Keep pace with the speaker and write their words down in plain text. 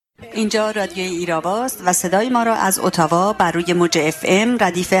اینجا رادیوی ایراواست و صدای ما را از اتاوا بر روی موج FM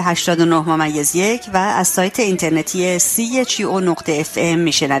ردیف 89.1 و از سایت اینترنتی CHUO.FM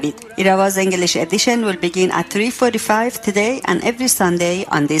میشنوید. Irava's English edition will begin at 3:45 today and every Sunday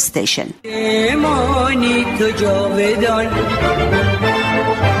on this station.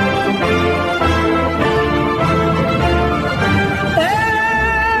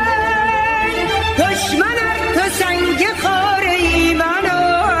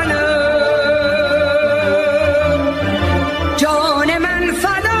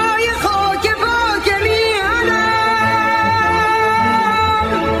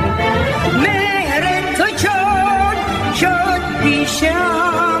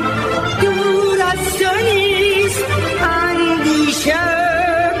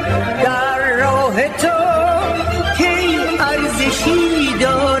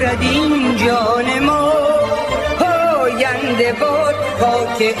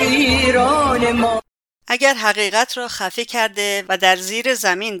 اگر حقیقت را خفه کرده و در زیر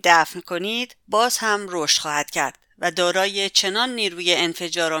زمین دفن کنید، باز هم رشد خواهد کرد و دارای چنان نیروی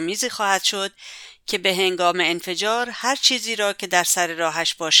انفجارآمیزی خواهد شد که به هنگام انفجار هر چیزی را که در سر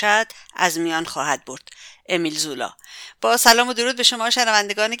راهش باشد از میان خواهد برد. امیل زولا. با سلام و درود به شما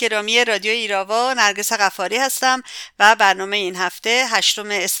شنوندگان گرامی رادیو ایراوا، نرگس غفاری هستم و برنامه این هفته 8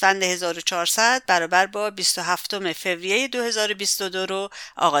 اسفند 1400 برابر با 27 فوریه 2022 رو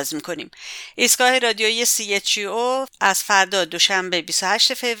آغاز می‌کنیم. ایستگاه رادیویی CHUO از فردا دوشنبه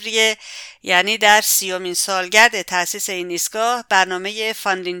 28 فوریه، یعنی در 30مین سالگرد تأسیس این ایستگاه، برنامه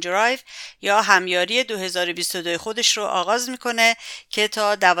فاندینگ درایو یا همیاری 2022 خودش رو آغاز می‌کنه که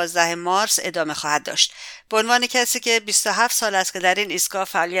تا 12 مارس ادامه خواهد داشت. به عنوان کسی که 27 سال است که در این ایستگاه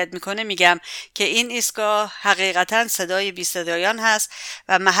فعالیت میکنه میگم که این ایستگاه حقیقتا صدای بی صدایان هست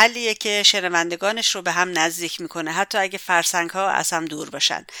و محلیه که شنوندگانش رو به هم نزدیک میکنه، حتی اگه فرسنگ ها از هم دور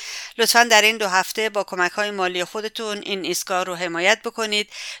باشن. لطفاً در این 2 هفته با کمک های مالی خودتون این ایستگاه رو حمایت بکنید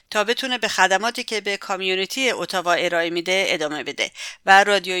تا بتونه به خدماتی که به کامیونیتی اتاوا ارائه میده ادامه بده و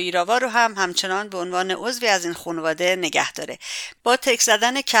رادیو ایراوا رو هم همچنان به عنوان عضوی از این خانواده نگه داره. با تکست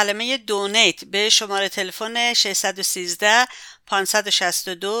زدن کلمه دونیت به شماره تلفن 613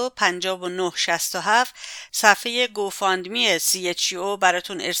 562 59 67 صفحه گوفاندمی CHUO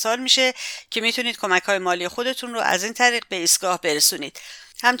براتون ارسال میشه که میتونید کمک‌های مالی خودتون رو از این طریق به ایستگاه برسونید.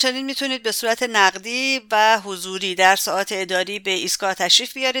 همچنین میتونید به صورت نقدی و حضوری در ساعات اداری به ایستگاه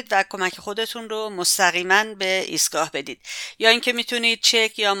تشریف بیارید و کمک خودتون رو مستقیما به ایستگاه بدید، یا اینکه میتونید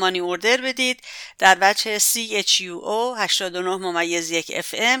چک یا مانی اوردر بدید در وجه CHUO 89.1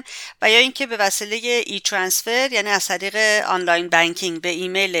 FM و یا اینکه به وسیله ای ترانسفر، یعنی از طریق آنلاین بانکینگ، به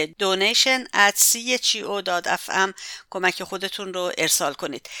ایمیل donation@chuo.fm کمک خودتون رو ارسال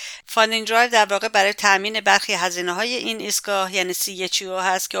کنید. فاندینگ درایو در واقع برای تامین برخی هزینه‌های این ایستگاه یعنی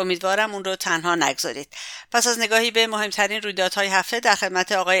CHUO هست که امیدوارم اون رو تنها نگذارید. پس از نگاهی به مهمترین رویدادهای هفته در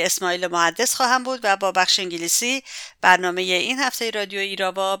خدمت آقای اسماعیل محدث خواهم بود و با بخش انگلیسی برنامه این هفته رادیو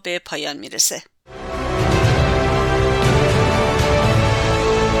ایراوا به پایان میرسه.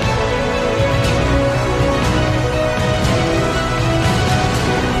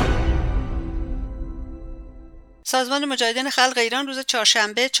 سازمان مجاهدین خلق ایران روز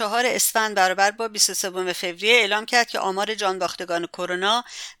چهارشنبه 4 اسفند برابر با 23 فوریه اعلام کرد که آمار جانباختگان کرونا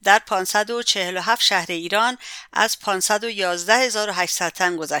در 547 شهر ایران از 511,800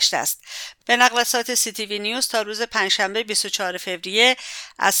 تن گذشته است. به نقل از سایت CTV نیوز تا روز پنجشنبه 24 فوریه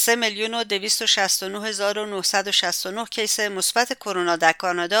از 3,269,969 کیس مثبت کرونا در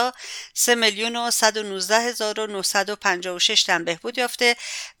کانادا 3,119,956 تن بهبود یافته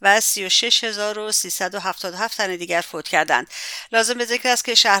و 36,377 تن دیگر فوت کردند. لازم به ذکر است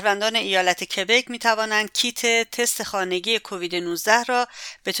که شهروندان ایالت کبک می توانند کیت تست خانگی کووید 19 را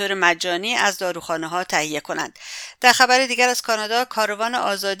به طور مجانی از داروخانه ها تهیه کنند. در خبر دیگر از کانادا، کاروان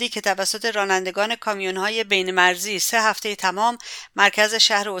آزادی که توسط رانندگان کامیون‌های بین‌مرزی 3 هفته تمام مرکز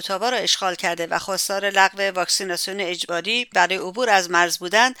شهر اتاوا را اشغال کرده و خواستار لغو واکسیناسیون اجباری برای عبور از مرز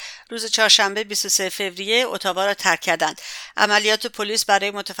بودند، روز چهارشنبه 23 فوریه اتاوا را ترک کردند. عملیات پلیس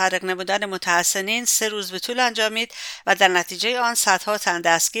برای متفرق نمودن متحصنین 3 روز به طول انجامید و در نتیجه آن صدها تن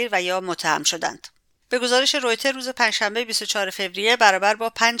دستگیر و یا متهم شدند. به گزارش رویتر روز پنجشنبه 24 فوریه برابر با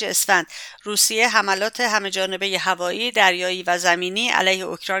 5 اسفند روسیه حملات همه‌جانبه هوایی، دریایی و زمینی علیه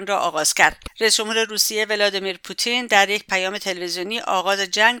اوکراین را آغاز کرد. رئیس جمهور روسیه ولادیمیر پوتین در یک پیام تلویزیونی آغاز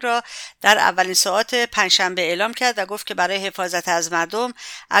جنگ را در اولین ساعات پنجشنبه اعلام کرد و گفت که برای حفاظت از مردم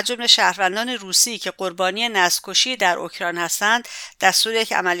از جمله شهروندان روسی که قربانی نسل‌کشی در اوکراین هستند دستور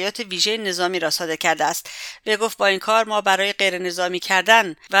یک عملیات ویژه نظامی را صادر کرده است. وی گفت با این کار ما برای غیر نظامی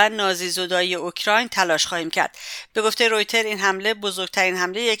کردن و نازی‌زدایی اوکراین تلاش خواهیم کرد. به گفته رویتر این حمله بزرگترین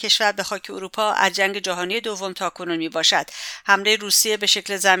حمله یک کشور به خاک اروپا از جنگ جهانی دوم تاکنون میباشد. حمله روسیه به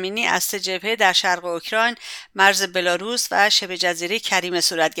شکل زمینی از سه جبهه در شرق اوکراین، مرز بلاروس و شبه جزیره کریمه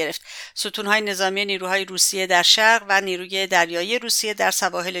صورت گرفت. ستون‌های نظامی نیروهای روسیه در شرق و نیروی دریایی روسیه در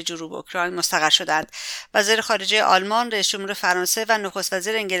سواحل جنوب اوکراین مستقر شدند. وزیر خارجه آلمان، رئیس جمهور فرانسه و نخست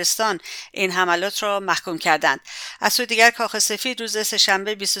وزیر انگلستان این حملات را محکوم کردند. از سوی دیگر کاخ سفید روز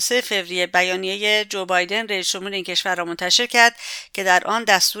سه‌شنبه 23 فوریه بیانیه جو بایدن رئیس جمهور این کشور را منتشر کرد که در آن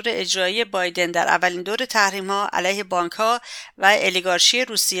دستور اجرایی بایدن در اولین دور تحریم‌ها علیه بانک‌ها و الیگارشی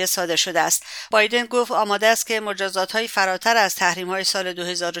روسیه صادر شده است. بایدن گفت آماده است که مجازات‌های فراتر از تحریم‌های سال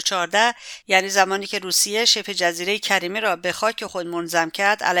 2014 یعنی زمانی که روسیه شبه جزیره کریمه را به خاک خود منضم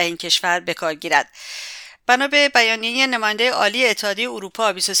کرد علیه این کشور به کار گیرد. بنا به بیانیه نماینده عالی اتحادیه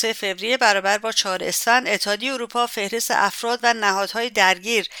اروپا 23 فوریه برابر با 4 اسفند اتحادیه اروپا فهرست افراد و نهادهای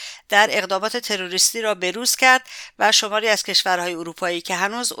درگیر در اقدامات تروریستی را بروز کرد و شماری از کشورهای اروپایی که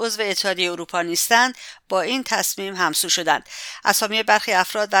هنوز عضو اتحادیه اروپا نیستند با این تصمیم همسو شدند. اسامی برخی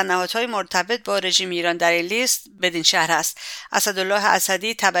افراد و نهادهای مرتبط با رژیم ایران در این لیست بدین شهر است: اسدالله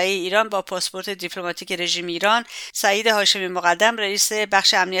اسدی تبعی ایران با پاسپورت دیپلماتیک رژیم ایران، سعید هاشمی مقدم رئیس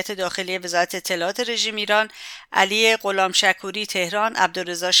بخش امنیت داخلی وزارت اطلاعات رژیم ایران، علی غلام شکوری تهران،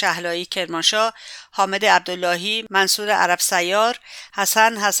 عبدالرضا شهلایی کرمانشاه، حامد عبداللهی، منصور عرب سیار،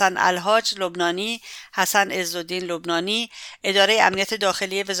 حسن الحاج لبنانی، حسن عزالدین لبنانی، اداره امنیت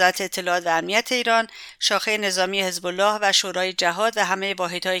داخلی وزارت اطلاعات و امنیت ایران، شاخه نظامی حزب الله و شورای جهاد و همه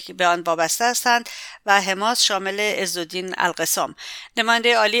واحدهایی که به آن وابسته هستند و حماس شامل عزالدین القسام.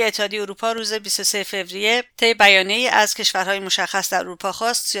 نماینده عالی اتحادیه اروپا روز 23 فوریه طی بیانیه‌ای از کشورهای مشخص در اروپا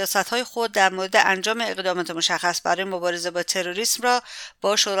خواست سیاست‌های خود در مورد انجام اقدامات مشخص برای مبارزه با تروریسم را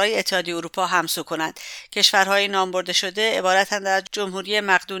با شورای اتحادیه اروپا همسو کنند. کشورهای نامبرده شده عبارتند از جمهوری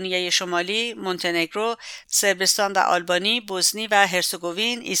مقدونیه شمالی، مونتنگرو، صربستان و آلبانی، بوسنی و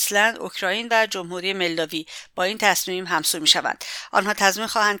هرزگوین، ایسلند، اوکراین و جمهوری ملداوی با این تصمیم همسو می‌شوند. آنها تضمین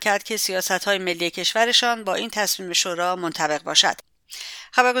خواهند کرد که سیاست‌های ملی کشورشان با این تصمیم شورا منطبق باشد.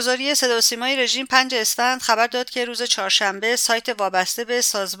 خبرگزاری صدا و سیمای رژیم 5 اسفند خبر داد که روز چهارشنبه سایت وابسته به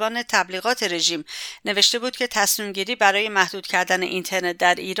سازمان تبلیغات رژیم نوشته بود که تصمیم گیری برای محدود کردن اینترنت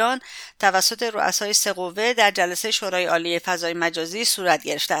در ایران توسط رؤسای سه قوه در جلسه شورای عالی فضای مجازی صورت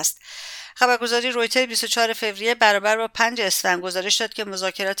گرفته است. خبرگزاری رویتر 24 فوریه برابر با 5 اسفند گزارش داد که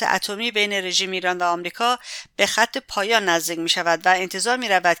مذاکرات اتمی بین رژیم ایران و آمریکا به خط پایان نزدیک می شود و انتظار می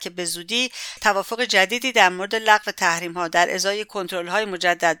رود که به زودی توافق جدیدی در مورد لغو تحریم ها در ازای کنترل های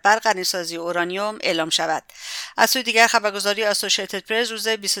مجدد بر غنیسازی اورانیوم اعلام شود. از سوی دیگر خبرگزاری اسوسییتد پرس روز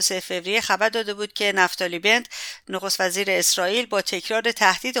 23 فوریه خبر داده بود که نفتالی بنت نخست وزیر اسرائیل با تکرار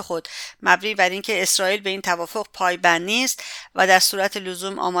تهدید خود مبنی بر اینکه اسرائیل به این توافق پایبند نیست و در صورت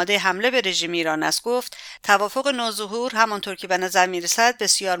لزوم آماده حمله به رژیم ایران است گفت توافق نوظهور همانطور که به نظر میرسد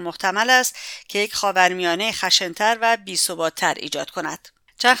بسیار محتمل است که یک خاورمیانه خشن‌تر و بی‌ثبات‌تر ایجاد کند.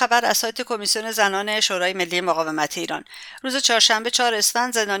 چند خبر از سایت کمیسیون زنان شورای ملی مقاومت ایران. روز چهارشنبه 4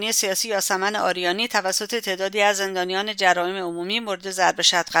 اسفند زندانی سیاسی یاسمن آریانی توسط تعدادی از زندانیان جرایم عمومی مورد ضرب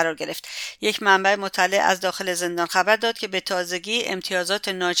شدید قرار گرفت. یک منبع مطلع از داخل زندان خبر داد که به تازگی امتیازات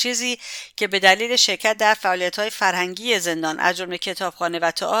ناچیزی که به دلیل شرکت در فعالیت‌های فرهنگی زندان از جمله کتابخانه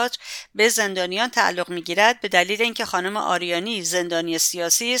و تئاتر به زندانیان تعلق می‌گیرد به دلیل اینکه خانم آریانی زندانی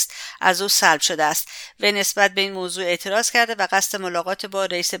سیاسی است از او سلب شده است. و نسبت به این موضوع اعتراض کرده و قصد ملاقات با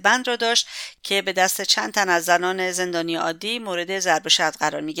رئیس بند را داشت که به دست چند تن از زنان زندانی عادی مورد ضرب شدید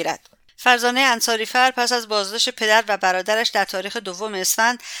قرار می‌گیرد. فرزانه انصاریفر پس از بازداشت پدر و برادرش در تاریخ 2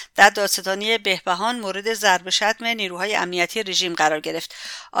 اسفند در دادستانی بهبهان مورد ضرب شتم نیروهای امنیتی رژیم قرار گرفت.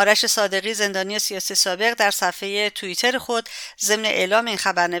 آرش صادقی زندانی سیاسی سابق در صفحه توییتر خود ضمن اعلام این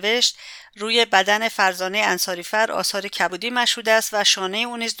خبر نوشت: روی بدن فرزانه انصاریفر آثار کبودی مشهود است و شانه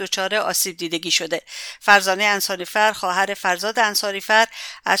او نیز دچار آسیب دیدگی شده. فرزانه انصاریفر خواهر فرزاد انصاریفر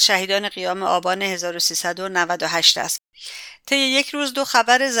از شهیدان قیام آبان 1398 است. طی یک روز 2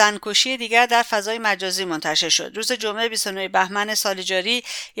 خبر زنکشی دیگر در فضای مجازی منتشر شد. روز جمعه 29 بهمن سال جاری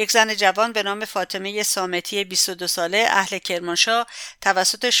یک زن جوان به نام فاطمه صامتی 22 ساله اهل کرمانشاه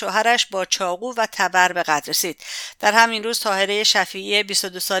توسط شوهرش با چاقو و تبر به قتل رسید. در همین روز طاهره شفیعی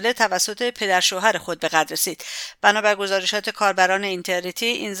 22 ساله توسط توسط پدر شوهر خود به قدر رسید. بنابر گزارشات کاربران اینترنتی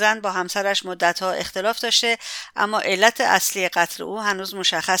این زن با همسرش مدت‌ها اختلاف داشته، اما علت اصلی قتل او هنوز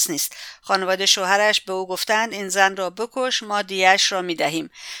مشخص نیست. خانواده شوهرش به او گفتند این زن را بکش، ما دیه‌اش را می‌دهیم.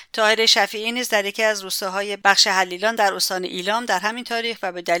 طاهر شفیعی نیز در یکی از روستاهای بخش حلیلان در استان ایلام در همین تاریخ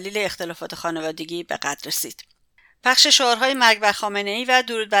و به دلیل اختلافات خانوادگی به قتل رسید. پخش شعارهای مرگ بر خامنه‌ای و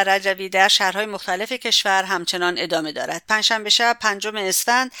درود بر رجوی در شهرهای مختلف کشور همچنان ادامه دارد. پنجشنبه شب 5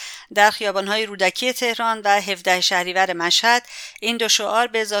 اسفند در خیابان‌های رودکی تهران و 17 شهریور مشهد این دو شعار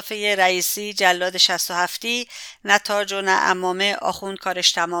به اضافه رئیسی جلاد 67ی، نه تاج و نه عمامه آخوند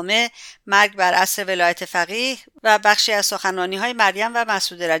کارش تمامه، مرگ بر عصر ولایت فقیه و بخشی از سخنرانی‌های مریم و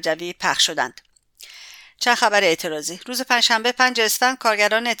مسعود رجوی پخش شدند. چند خبر اعتراضی. روز پنجشنبه 5 اسفند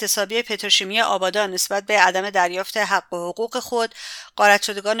کارگران اعتصابی پتروشیمی آبادان نسبت به عدم دریافت حق و حقوق خود، غارت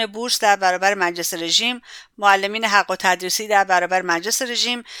شدگان بورس در برابر مجلس رژیم، معلمین حق و تدریسی در برابر مجلس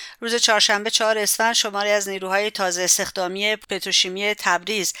رژیم، روز چهارشنبه 4 اسفند شماری از نیروهای تازه استخدامی پتروشیمی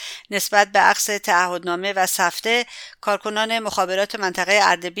تبریز نسبت به عقد تعهدنامه و سفته، کارکنان مخابرات منطقه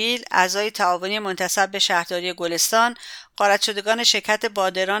اردبیل، اعضای تعاونی منتسب به شهرداری گلستان، غارت شدگان شرکت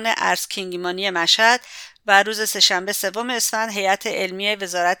بادران ارز کینگیمانی مشهد و روز سه‌شنبه 3 اسفند هیئت علمی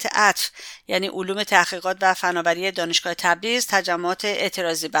وزارت عطف یعنی علوم تحقیقات و فناوری دانشگاه تبریز تجمعات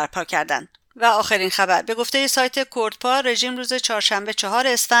اعتراضی برپا کردند. و آخرین خبر، به گفته سایت کردپا، رژیم روز چهارشنبه 4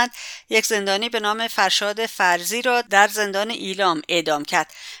 اسفند یک زندانی به نام فرشاد فرزی را در زندان ایلام اعدام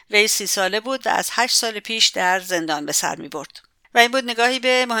کرد. وی 30 ساله بود و از 8 سال پیش در زندان به سر می‌برد. و این بود نگاهی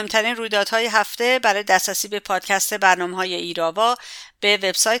به مهمترین رویدادهای هفته. برای دسترسی به پادکست برنامه‌های ایراوا به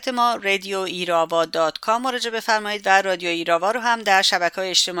وبسایت ما radioirava.com مراجعه بفرمایید و رادیو ایراوا رو هم در شبکه‌های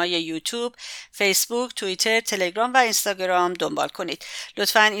اجتماعی یوتیوب، فیسبوک، توییتر، تلگرام و اینستاگرام دنبال کنید.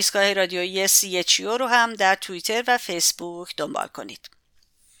 لطفاً ایستگاه رادیویی CHO رو هم در توییتر و فیسبوک دنبال کنید.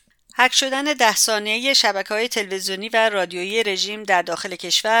 هک شدن 10 ثانیه‌ای شبکه‌های تلویزیونی و رادیویی رژیم در داخل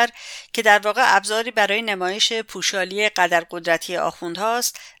کشور که در واقع ابزاری برای نمایش پوشالی قدرقدرتی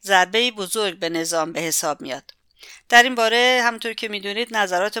آخوندهاست، ضربه‌ای بزرگ به نظام به حساب میاد. در این باره همونطور که میدونید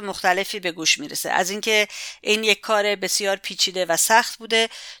نظرات مختلفی به گوش میرسه، از اینکه این یک کار بسیار پیچیده و سخت بوده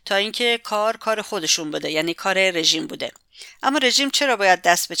تا اینکه کار خودشون بوده، یعنی کار رژیم بوده. اما رژیم چرا باید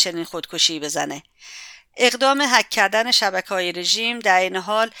دست به چنین خودکشی بزنه؟ اقدام هک کردن شبکه‌های رژیم در این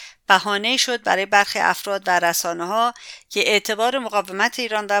حال بهانه‌ای شد برای برخی افراد و رسانه‌ها که اعتبار مقاومت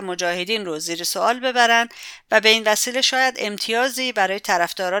ایران و مجاهدین رو زیر سوال ببرن و به این وسیله شاید امتیازی برای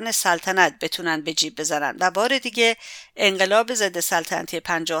طرفداران سلطنت بتونن به جیب بزنن و بار دیگه انقلاب ضد سلطنتی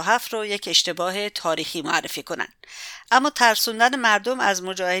 57 رو یک اشتباه تاریخی معرفی کنن. اما ترسوندن مردم از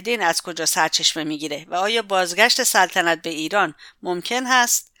مجاهدین از کجا سرچشمه میگیره و آیا بازگشت سلطنت به ایران ممکن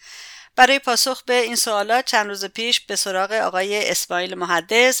هست؟ برای پاسخ به این سوالات چند روز پیش به سراغ آقای اسماعیل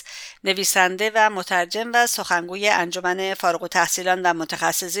محدث، نویسنده و مترجم و سخنگوی انجمن فارغ التحصیلان و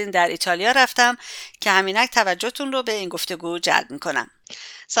متخصصین در ایتالیا رفتم که همینک توجهتون رو به این گفتگو جلب میکنم.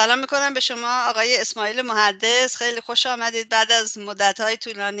 سلام میکنم به شما آقای اسماعیل محدث، خیلی خوش آمدید. بعد از مدت‌های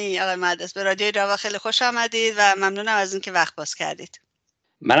طولانی آقای محدث به رادیو ایراوا خیلی خوش آمدید و ممنونم از اینکه وقت باز کردید.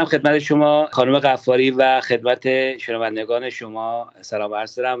 منم خدمت شما خانم غفاری و خدمت شنوندگان شما سلام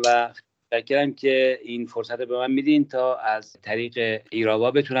عرض دارم و متشکرم که این فرصت رو به من میدین تا از طریق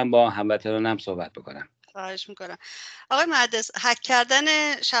ایراوا بتونم با هموطنانم صحبت بکنم. خواهش میکنم. آقای محدث، هک کردن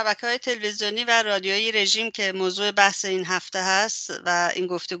شبکه‌های تلویزیونی و رادیویی رژیم که موضوع بحث این هفته هست و این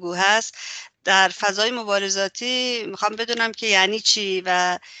گفتگو هست در فضای مبارزاتی، میخوام بدونم که یعنی چی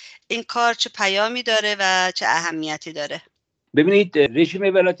و این کار چه پیامی داره و چه اهمیتی داره؟ ببینید، رژیم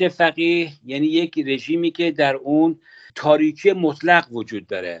ولایت فقیه یعنی یک رژیمی که در اون تاریکی مطلق وجود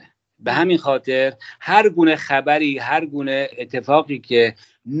داره. به همین خاطر هر گونه خبری، هر گونه اتفاقی که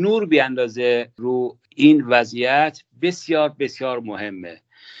نور بیاندازه رو این وضعیت بسیار بسیار مهمه.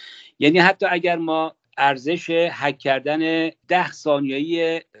 یعنی حتی اگر ما ارزش هک کردن 10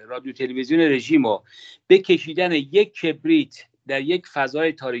 ثانیه‌ای رادیو تلویزیون رژیم رو به کشیدن یک کبریت در یک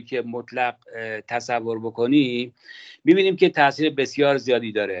فضای تاریکی مطلق تصور بکنیم، می‌بینیم که تاثیر بسیار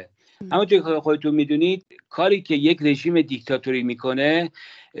زیادی داره. همونطور که خودتون میدونید کاری که یک رژیم دیکتاتوری میکنه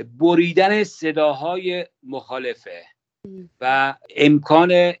بریدن صداهای مخالفه و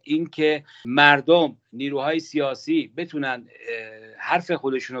امکان اینکه مردم، نیروهای سیاسی بتونن حرف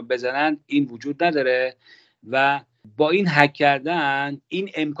خودشون رو بزنن این وجود نداره و با این هک کردن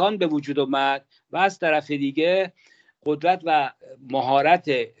این امکان به وجود اومد و از طرف دیگه قدرت و مهارت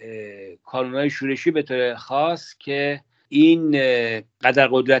کانونهای شورشی به طور خاص که این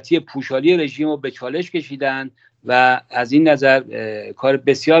قدرقدرتی پوشالی رژیم رو به چالش کشیدن و از این نظر کار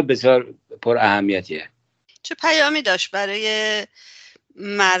بسیار بسیار پر اهمیتیه. چه پیامی داشت برای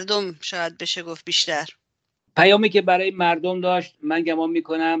مردم شاید بشه گفت بیشتر. پیامی که برای مردم داشت، من گمان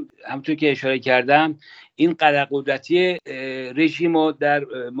میکنم همونطور که اشاره کردم این قدرتی رژیم رو در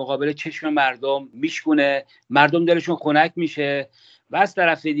مقابل چشم مردم میشکونه، مردم دلشون خنک میشه و از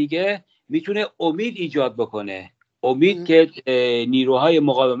طرف دیگه میتونه امید ایجاد بکنه. امید که نیروهای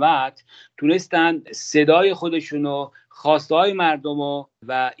مقاومت تونستن صدای خودشونو، خواسته های مردم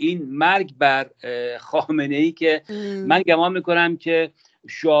و این مرگ بر خامنه ای که من گمان میکنم که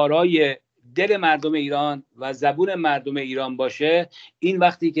شعارهای دل مردم ایران و زبون مردم ایران باشه، این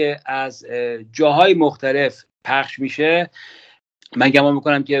وقتی که از جاهای مختلف پخش میشه من گمان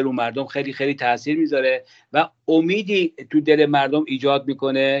میکنم که رو مردم خیلی خیلی تاثیر میذاره و امیدی تو دل مردم ایجاد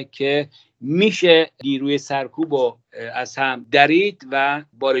میکنه که میشه نیروی سرکوب رو از هم درید و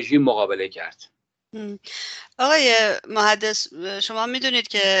با رژیم مقابله کرد. آقای محدث، شما میدونید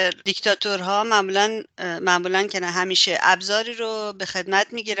که دیکتاتورها معمولاً که نه همیشه ابزاری رو به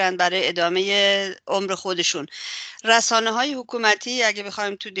خدمت میگیرن برای ادامه عمر خودشون. رسانه‌های حکومتی اگه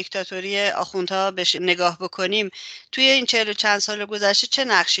بخوایم تو دیکتاتوری آخوندها بهش نگاه بکنیم، توی این 40 و چند سال گذشته چه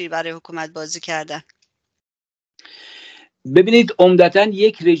نقشی برای حکومت بازی کردن؟ ببینید، عمدتاً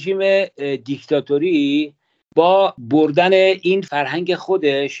یک رژیم دیکتاتوری با بردن این فرهنگ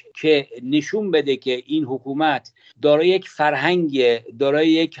خودش که نشون بده که این حکومت دارای یک فرهنگ، دارای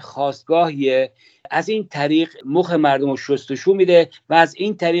یک خاستگاهیه، از این طریق مخ مردم رو شستشو میده و از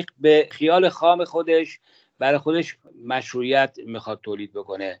این طریق به خیال خام خودش برای خودش مشروعیت میخواد تولید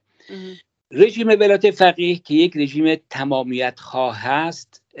بکنه. رژیم ولایت فقیه که یک رژیم تمامیت خواه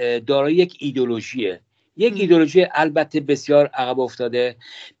هست، دارای یک ایدئولوژیه، یک ایدئولوژی البته بسیار عقب افتاده،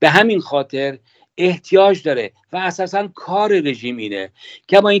 به همین خاطر احتیاج داره و اساساً کار رژیم اینه.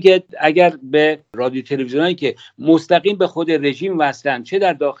 کما اینکه اگر به رادیو تلویزیونایی که مستقیم به خود رژیم وصلن، چه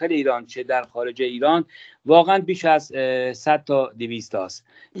در داخل ایران چه در خارج ایران، واقعا بیش از 100 تا 200 تاست.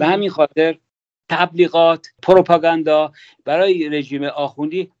 به همین خاطر تبلیغات، پروپاگاندا برای رژیم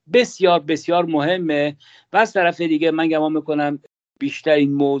آخوندی بسیار بسیار مهمه و از طرف دیگه من گمان میکنم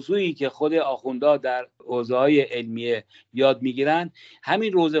بیشترین موضوعی که خود آخوندها در حوزه‌های علمیه یاد میگیرن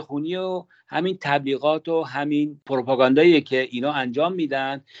همین روزخونی و همین تبلیغات و همین پروپاگاندایی که اینا انجام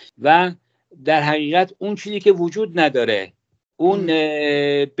میدن و در حقیقت اون چیزی که وجود نداره، اون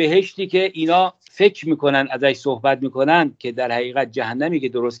بهشتی که اینا فکر میکنن ازش صحبت میکنن که در حقیقت جهنمی که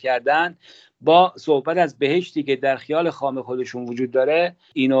درست کردن، با صحبت از بهشتی که در خیال خام خودشون وجود داره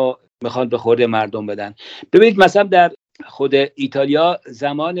اینو میخوان به خورد مردم بدن. ببینید مثلا در خود ایتالیا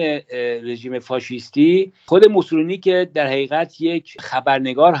زمان رژیم فاشیستی، خود موسولینی که در حقیقت یک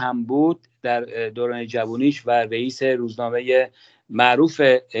خبرنگار هم بود در دوران جوانیش و رئیس روزنامه معروف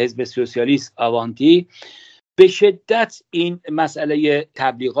حزب سوسیالیست آوانتی، به شدت این مسئله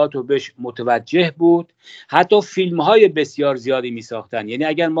تبلیغات رو بهش متوجه بود. حتی فیلم های بسیار زیادی می ساختن. یعنی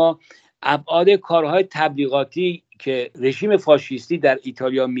اگر ما ابعاد کارهای تبلیغاتی که رژیم فاشیستی در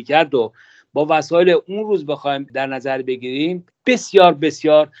ایتالیا میکرد و با وسایل اون روز بخوایم در نظر بگیریم، بسیار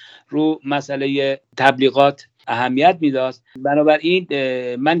بسیار رو مسئله تبلیغات اهمیت میداد. بنابراین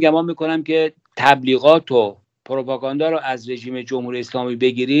من گمان میکنم که تبلیغات و پروپاگاندا رو از رژیم جمهوری اسلامی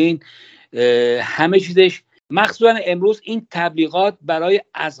بگیرین، همه چیزش مخصوصا امروز این تبلیغات برای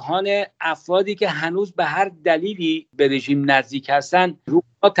اذهان افرادی که هنوز به هر دلیلی به رژیم نزدیک هستن رو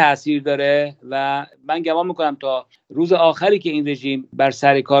ما تاثیر داره و من گمان میکنم تا روز آخری که این رژیم بر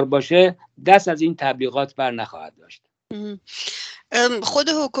سر کار باشه دست از این تبلیغات بر نخواهد داشت. خود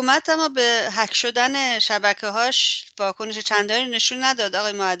حکومت اما به هک شدن شبکه‌هاش واکنش چندانی نشون نداد.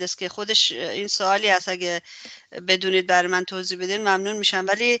 آقای محدث که خودش این سوالی هست، اگه بدونید برای من توضیح بدین ممنون میشم.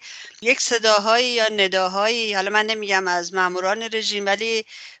 ولی یک صداهایی یا نداهایی، حالا من نمیگم از ماموران رژیم، ولی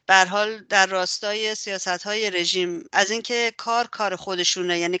به هر حال در راستای سیاست‌های رژیم از اینکه کار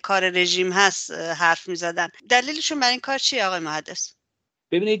خودشونه، یعنی کار رژیم هست، حرف میزدن. دلیلشون برای این کار چیه آقای محدث؟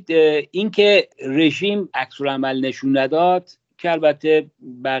 ببینید، اینکه رژیم عکس‌العمل نشون نداد که البته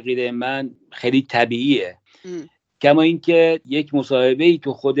بقیه من خیلی طبیعیه. کما اینکه یک مصاحبه‌ای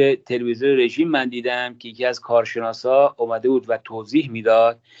تو خود تلویزیون رژیم من دیدم که یکی از کارشناسا اومده بود و توضیح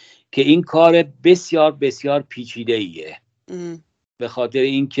میداد که این کار بسیار بسیار پیچیده‌ایه. به خاطر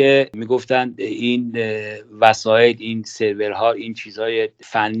اینکه میگفتن این وسایل، این سرورها، این چیزهای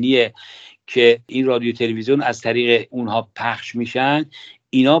فنیه که این رادیو تلویزیون از طریق اونها پخش میشن،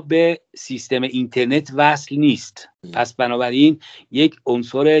 اینا به سیستم اینترنت وصل نیست. پس بنابراین یک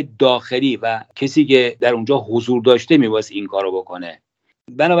عنصر داخلی و کسی که در اونجا حضور داشته میباید این کارو بکنه.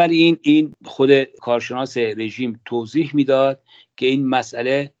 بنابراین این خود کارشناس رژیم توضیح میداد که این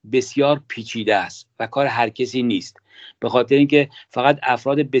مسئله بسیار پیچیده است و کار هر کسی نیست، به خاطر اینکه فقط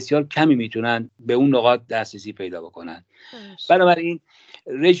افراد بسیار کمی میتونن به اون نقاط دسترسی پیدا بکنن. بنابراین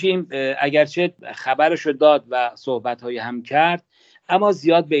رژیم اگرچه خبرشو داد و صحبت‌های هم کرد، اما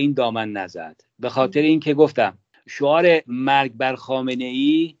زیاد به این دامن نزد، به خاطر اینکه گفتم شعار مرگ بر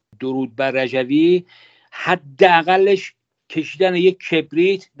خامنه‌ای، درود بر رجوی، حداقلش کشیدن یک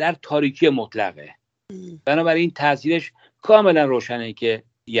کبریت در تاریکی مطلقه. بنابراین تاثیرش کاملا روشنه که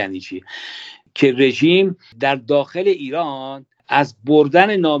یعنی چی، که رژیم در داخل ایران از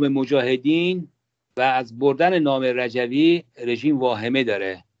بردن نام مجاهدین و از بردن نام رجوی رژیم واهمه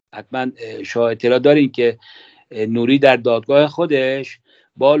داره. حتما شما اطلاع دارین که نوری در دادگاه خودش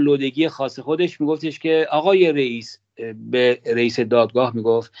با لودگی خاص خودش میگفتش که آقای رئیس، به رئیس دادگاه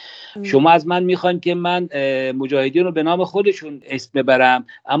میگفت شما از من میخواین که من مجاهدین رو به نام خودشون اسم ببرم،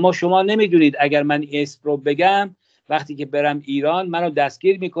 اما شما نمیدونید اگر من اسم رو بگم وقتی که برم ایران منو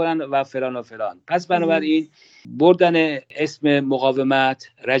دستگیر میکنن و فلان و فلان. پس بنابراین بردن اسم مقاومت،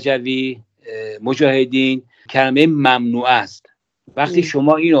 رجوی، مجاهدین کلمه ممنوع است. وقتی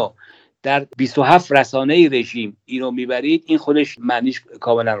شما اینو در 27 رسانه رژیم اینو میبرید، این خودش معنیش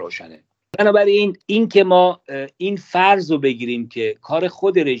کاملا روشنه. بنابراین این که ما این فرض رو بگیریم که کار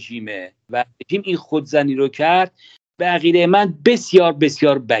خود رژیمه و رژیم این خودزنی رو کرد، به عقیده من بسیار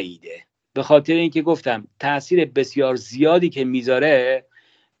بسیار بعیده، به خاطر اینکه گفتم تأثیر بسیار زیادی که میذاره،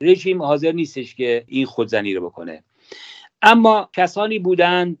 رژیم حاضر نیستش که این خودزنی رو بکنه. اما کسانی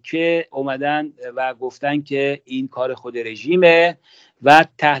بودن که اومدن و گفتن که این کار خود رژیمه و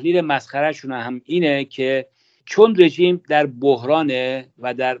تحلیل مسخرهشون هم اینه که چون رژیم در بحرانه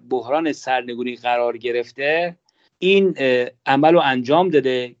و در بحران سرنگونی قرار گرفته، این عمل رو انجام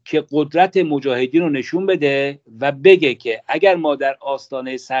داده که قدرت مجاهدین رو نشون بده و بگه که اگر ما در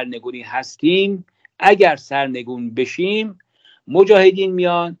آستانه سرنگونی هستیم، اگر سرنگون بشیم، مجاهدین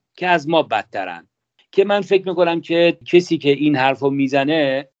میان که از ما بدترن. که من فکر میکنم که کسی که این حرفو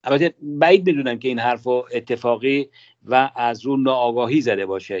میزنه، البته بعید میدونم که این حرفو اتفاقی و از رو ناآگاهی زده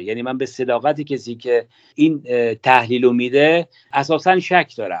باشه، یعنی من به صداقت کسی که این تحلیلو میده اساسا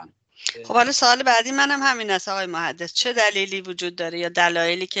شک دارم. خب حالا سوال بعدی منم همین است آقای محدث، چه دلیلی وجود داره یا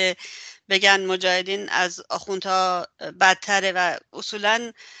دلایلی که بگن مجاهدین از آخوندها بدتره و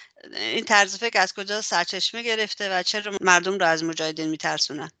اصولا این طرز فکر از کجا سرچشمه گرفته و چرا مردم رو از مجاهدین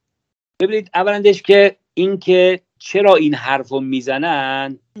میترسونن؟ ببینید، اولندش که این که چرا این حرفو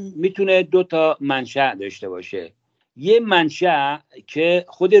میزنن میتونه 2 تا منشأ داشته باشه. یه منشأ که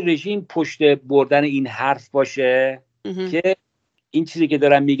خود رژیم پشت بردن این حرف باشه که این چیزی که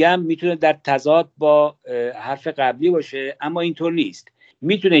دارم میگم میتونه در تضاد با حرف قبلی باشه، اما اینطور نیست.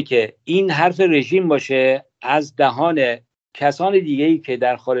 میتونه که این حرف رژیم باشه از دهان کسان دیگه‌ای که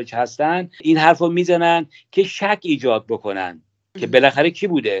در خارج هستن، این حرفو میزنن که شک ایجاد بکنن که بالاخره کی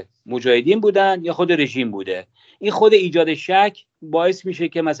بوده؟ مجاهدین بودن یا خود رژیم بوده؟ این خود ایجاد شک باعث میشه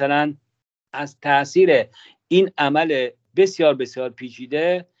که مثلا از تاثیر این عمل بسیار بسیار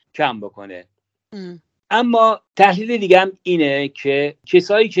پیچیده کم بکنه. اما تحلیل دیگه هم اینه که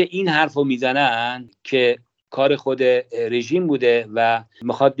کسایی که این حرفو میزنن که کار خود رژیم بوده و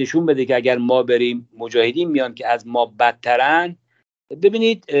میخواد نشون بده که اگر ما بریم مجاهدین میان که از ما بدترن.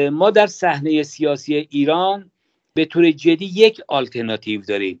 ببینید، ما در صحنه سیاسی ایران به طور جدی یک آلترناتیو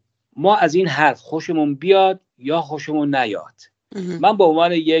داریم. ما از این حرف خوشمون بیاد یا خوشمون نیاد. من به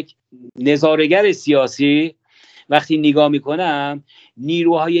عنوان یک نظاره‌گر سیاسی وقتی نگاه میکنم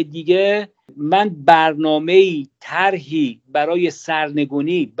نیروهای دیگه، من برنامه‌ای، طرحی برای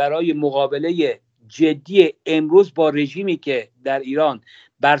سرنگونی، برای مقابله جدی امروز با رژیمی که در ایران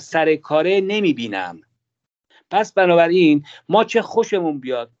بر سر کاره نمیبینم. پس بنابراین ما چه خوشمون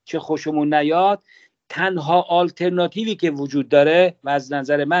بیاد چه خوشمون نیاد، تنها آلترناتیوی که وجود داره و از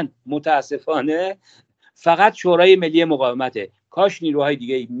نظر من متاسفانه فقط شورای ملی مقاومته. کاش نیروهای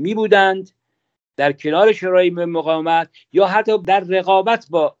دیگه می بودند در کنار شورای ملی مقاومت یا حتی در رقابت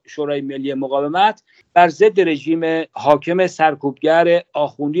با شورای ملی مقاومت بر ضد رژیم حاکم سرکوبگر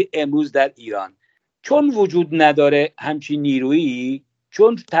آخوندی امروز در ایران. چون وجود نداره همچین نیرویی،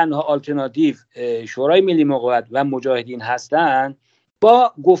 چون تنها آلترناتیو شورای ملی مقاومت و مجاهدین هستند،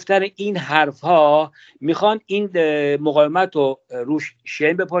 با گفتن این حرف ها میخوان این مقاومت رو روش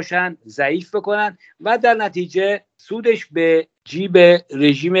شن بپاشن، ضعیف بکنن و در نتیجه سودش به جیب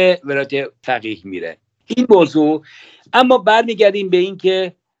رژیم ولایت فقیه میره. این موضوع. اما برمیگردیم به این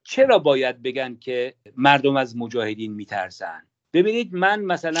که چرا باید بگن که مردم از مجاهدین میترسن. ببینید، من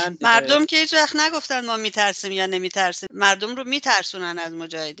مثلا مردم که هیچ وقت نگفتن ما میترسیم یا نمیترسیم، مردم رو میترسونن از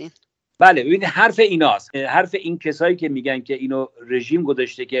مجاهدین. بله، ببینید، حرف ایناست، حرف این کسایی که میگن که اینو رژیم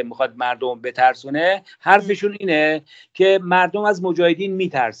گذاشته که میخواد مردم بترسونه، حرفشون اینه که مردم از مجاهدین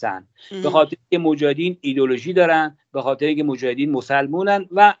میترسن به خاطر که مجاهدین ایدئولوژی دارن، به خاطر که مجاهدین مسلمونن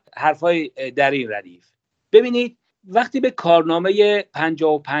و حرفای در این ردیف. ببینید، وقتی به کارنامه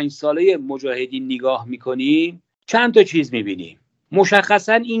 55 ساله مجاهدین نگاه میکنیم چند تا چیز میبینیم.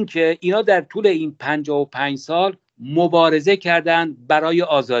 مشخصا این که اینا در طول این 55 سال مبارزه کردن برای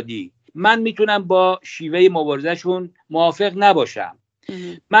آزادی. من میتونم با شیوه مبارزهشون موافق نباشم،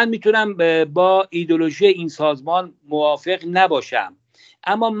 من میتونم با ایدئولوژی این سازمان موافق نباشم،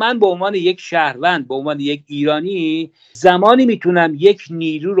 اما من به عنوان یک شهروند، به عنوان یک ایرانی، زمانی میتونم یک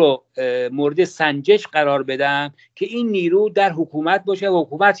نیرو رو مورد سنجش قرار بدم که این نیرو در حکومت باشه و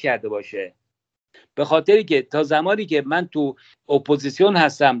حکومت کرده باشه. به خاطری که تا زمانی که من تو اپوزیسیون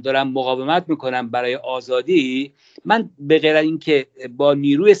هستم، دارم مقاومت میکنم برای آزادی، من به غیر از اینکه با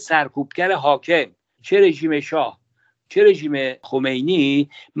نیروی سرکوبگر حاکم، چه رژیم شاه چه رژیم خمینی،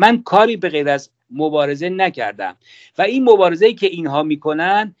 من کاری به غیر از مبارزه نکردم. و این مبارزه‌ای که اینها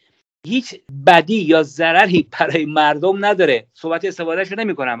میکنن هیچ بدی یا ضرری برای مردم نداره. صحبت استفادهشو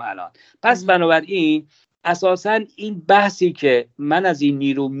نمیکنم الان. پس بنابراین اساساً این بحثی که من از این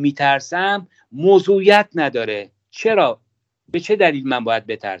نیرو میترسم موضوعیت نداره. چرا؟ به چه دلیل من باید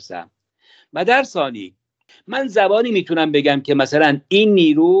بترسم؟ و در ثانی من زبانی میتونم بگم که مثلا این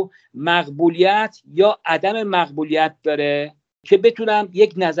نیرو مقبولیت یا عدم مقبولیت داره که بتونم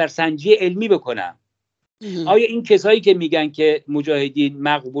یک نظرسنجی علمی بکنم. آیا این کسایی که میگن که مجاهدین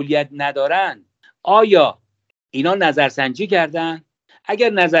مقبولیت ندارن، آیا اینا نظرسنجی کردن؟ اگر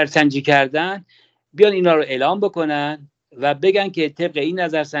نظرسنجی کردن بیان اینا رو اعلام بکنن و بگن که طبق این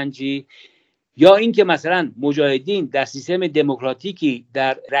نظرسنجی، یا اینکه مثلا مجاهدین در سیستم دموکراتیکی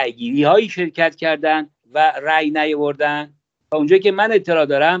در رأیگیری هایی شرکت کردن و رأی نیاوردن. تا اونجایی که من اطلاع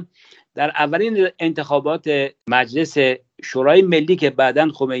دارم در اولین انتخابات مجلس شورای ملی که بعداً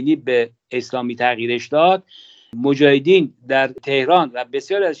خمینی به اسلامی تغییرش داد، مجاهدین در تهران و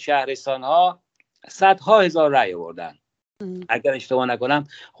بسیاری از شهرستان‌ها صدها هزار رأی آوردن. اگر اشتباه نکنم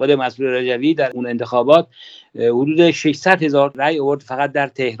خود مسئول رجوی در اون انتخابات حدود 600,000 رأی آورد فقط در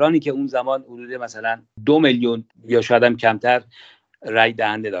تهرانی که اون زمان حدود مثلا 2 میلیون یا شاید هم کمتر رأی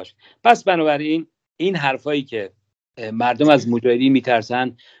دهنده داشت. پس بنابراین این حرفایی که مردم از مجاهدین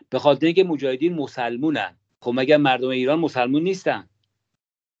میترسن به خاطر اینکه مجاهدین مسلمونن. خب مگر مردم ایران مسلمون نیستن؟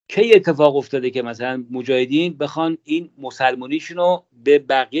 کی اتفاق افتاده که مثلا مجاهدین بخوان این مسلمونیشون رو به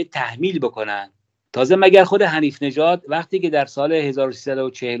بقیه تحمیل بکنن؟ تازه مگر خود حنیف نژاد وقتی که در سال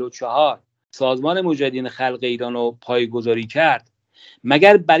 1344 سازمان مجاهدین خلق ایران رو پایه‌گذاری کرد،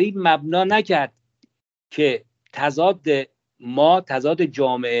 مگر بر این مبنا نکرد که تضاد ما، تضاد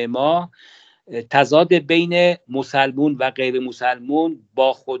جامعه ما، تضاد بین مسلمون و غیر مسلمون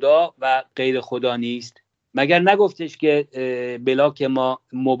با خدا و غیر خدا نیست؟ مگر نگفتش که بلاک ما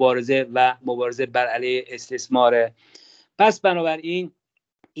مبارزه بر علیه استثماره؟ پس بنابراین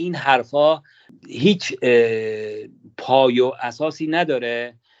این حرفا هیچ پای و اساسی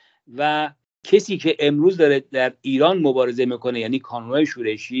نداره و کسی که امروز داره در ایران مبارزه میکنه، یعنی کانونهای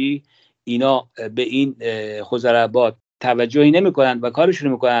شورشی، اینا به این خزربات توجهی نمیکنن و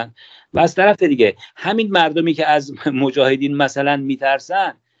کارشون میکنن. و از طرف دیگه همین مردمی که از مجاهدین مثلا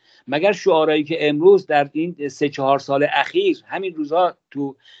میترسن، مگر شعارهایی که امروز در این 3-4 سال اخیر همین روزها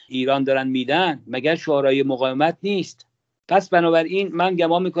تو ایران دارن میدن، مگر شعارهای مقاومت نیست؟ پس بنابراین من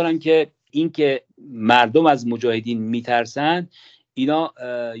گمان میکنم که این که مردم از مجاهدین میترسن، اینا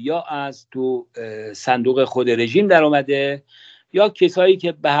یا از تو صندوق خود رژیم در اومده، یا کسایی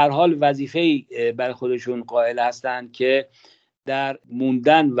که به هر حال وظیفه‌ای برای خودشون قائل هستند که در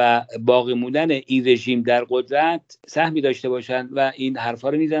موندن و باقی موندن این رژیم در قدرت سهمی داشته باشند و این حرفا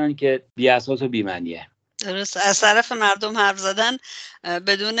رو میزنن که بی اساس و بی معنیه. درست، از طرف مردم حرف زدن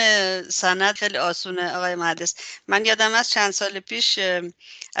بدون سند خیلی آسونه آقای مهندس. من یادم از چند سال پیش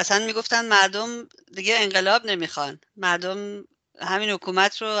اصلا میگفتن مردم دیگه انقلاب نمیخوان، مردم همین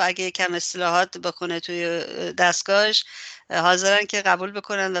حکومت رو اگه کم اصلاحات بکنه توی دستگاهش حاضرن که قبول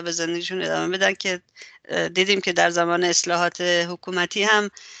بکنن و به زندگیشون ادامه بدن، که دیدیم که در زمان اصلاحات حکومتی هم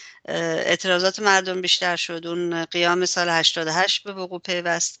اعتراضات مردم بیشتر شد. اون قیام سال 88 به وقوع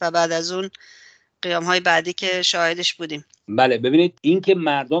پیوست و بعد از اون قیام های بعدی که شاهدش بودیم. بله، ببینید این که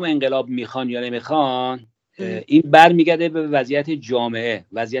مردم انقلاب میخوان یا نمیخوان، این برمیگرده به وضعیت جامعه،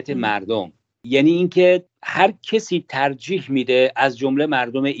 وضعیت مردم. یعنی اینکه هر کسی ترجیح میده از جمله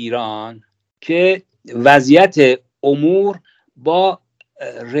مردم ایران که وضعیت امور با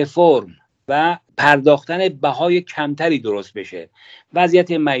رفرم و پرداختن بهای کمتری درست بشه.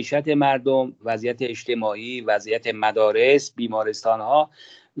 وضعیت معیشت مردم، وضعیت اجتماعی، وضعیت مدارس، بیمارستانها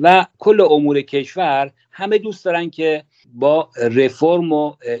و کل امور کشور، همه دوست دارن که با رفرم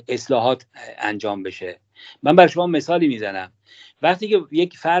و اصلاحات انجام بشه. من بر شما مثالی میزنم. وقتی که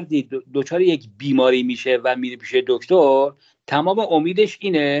یک فردی دچار یک بیماری میشه و میره پیش دکتر، تمام امیدش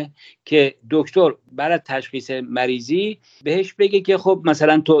اینه که دکتر برای تشخیص مریضی بهش بگه که خب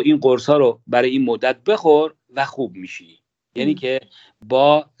مثلا تو این قرصا رو برای این مدت بخور و خوب میشی. یعنی که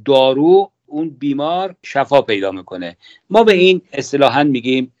با دارو اون بیمار شفا پیدا میکنه. ما به این اصطلاحاً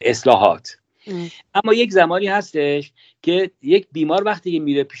میگیم اصلاحات. اما یک زمانی هستش که یک بیمار وقتی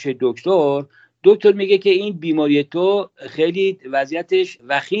میره پیش دکتر میگه که این بیماری تو خیلی وضعیتش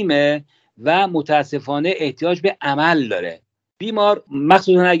وخیمه و متاسفانه احتیاج به عمل داره. بیمار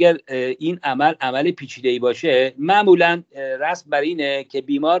مخصوصا اگر این عمل پیچیده‌ای باشه، معمولا رسم بر اینه که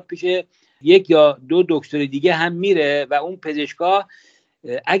بیمار پیش یک یا دو دکتر دیگه هم میره و اون پزشکا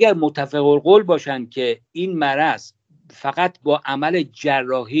اگر متفق القول باشن که این مرض فقط با عمل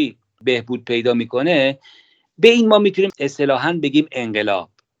جراحی بهبود پیدا میکنه، به این ما میتونیم اصطلاحاً بگیم انقلاب.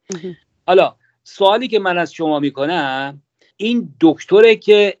 حالا سوالی که من از شما میکنم، این دکتره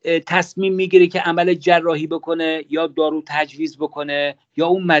که تصمیم میگیره که عمل جراحی بکنه یا دارو تجویز بکنه یا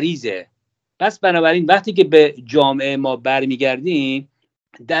اون مریضه؟ پس بنابراین وقتی که به جامعه ما برمیگردیم،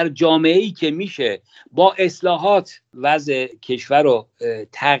 در جامعه‌ای که میشه با اصلاحات وضع کشور رو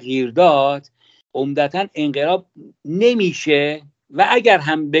تغییر داد، عمدتاً انقلاب نمیشه و اگر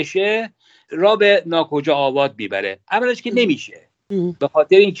هم بشه را به ناکجا آباد میبره. اولش که نمیشه، به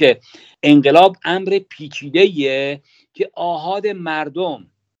خاطر اینکه انقلاب امر پیچیده‌ایه که آحاد مردم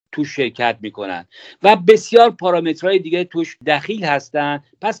توش شرکت میکنن و بسیار پارامترهای دیگه توش دخیل هستن.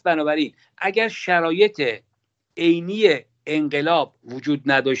 پس بنابراین اگر شرایط عینی انقلاب وجود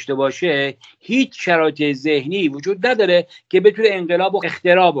نداشته باشه، هیچ شرایط ذهنی وجود نداره که بتونه انقلاب رو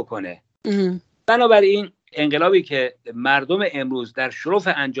اختراع بکنه. بنابراین انقلابی که مردم امروز در شرف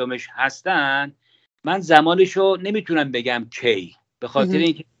انجامش هستن، من زمانشو نمیتونم بگم کی، به خاطر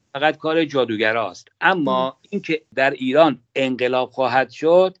اینکه فقط کار جادوگراست. اما اینکه در ایران انقلاب خواهد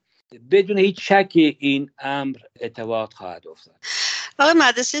شد، بدون هیچ شکی این امر اتفاق خواهد افتاد. آقای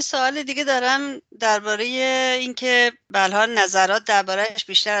مهدسی، سوال دیگه دارم درباره اینکه به هر حال نظرات درباره‌اش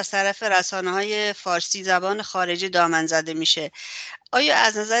بیشتر از طرف رسانه‌های فارسی زبان خارجی دامن زده میشه. آیا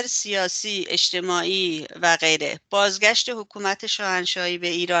از نظر سیاسی، اجتماعی و غیره بازگشت حکومت شاهنشاهی به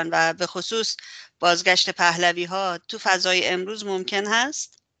ایران و به خصوص بازگشت پهلوی‌ها تو فضای امروز ممکن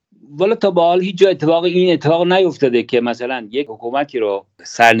هست؟ والا تا به حال هیچ جا این اتفاق نیفتاده که مثلا یک حکومتی رو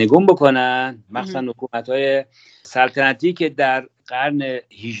سرنگون بکنن، مخصوصا حکومت‌های سلطنتی که در قرن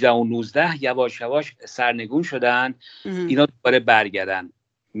 18 و 19 یواش یواش سرنگون شدن، اینا دوباره برگردن،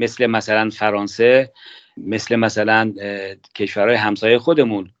 مثلا فرانسه، مثلا کشورهای همسایه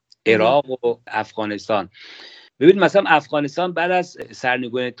خودمون، عراق و افغانستان. ببینید مثلا افغانستان بعد از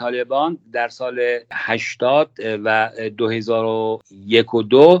سرنگونی طالبان در سال 80 و 2001 و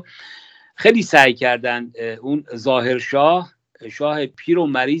 2 خیلی سعی کردن اون ظاهرشاه، شاه پیر و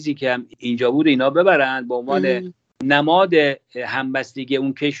مریضی که هم اینجا بود، اینا ببرن به عنوان نماد همبستگی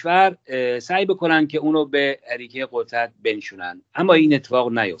اون کشور، سعی بکنن که اونو به اریکه قدرت بنشونن. اما این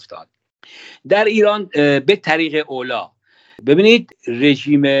اتفاق نیفتاد. در ایران به طریق اولا ببینید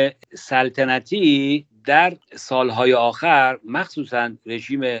رژیم سلطنتی در سالهای آخر، مخصوصا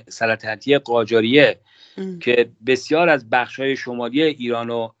رژیم سلطنتی قاجاریه که بسیار از بخش‌های شمالی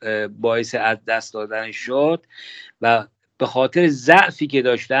ایرانو باعث از دست دادن شد و به خاطر ضعفی که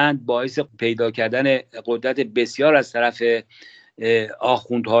داشتند باعث پیدا کردن قدرت بسیار از طرف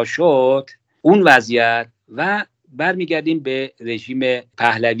آخوندها شد، اون وضعیت. و برمیگردیم به رژیم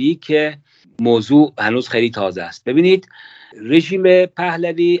پهلوی که موضوع هنوز خیلی تازه است. ببینید رژیم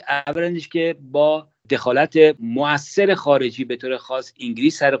پهلوی اولش که با دخالت مؤثر خارجی به طور خاص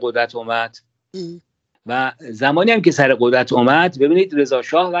انگلیس سر قدرت اومد و زمانی هم که سر قدرت اومد، ببینید رضا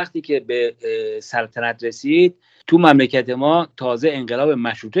شاه وقتی که به سلطنت رسید، تو مملکت ما تازه انقلاب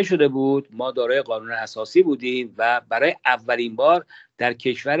مشروطه شده بود، ما دارای قانون اساسی بودیم و برای اولین بار در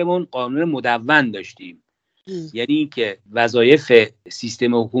کشورمون قانون مدون داشتیم. یعنی اینکه وظایف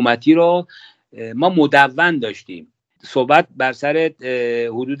سیستم حکومتی رو ما مدون داشتیم. صحبت بر سر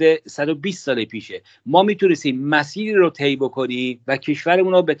حدود 120 سال پیشه. ما میتونستیم مسیری رو طی بکنیم و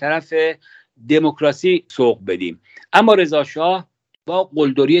کشورمون رو به طرف دموکراسی سوق بدیم. اما رضا شاه با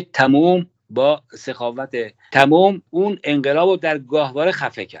قلدری تمام، با سخاوت تمام، اون انقلاب رو در گاهواره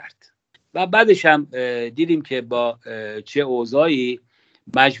خفه کرد و بعدش هم دیدیم که با چه اوضاعی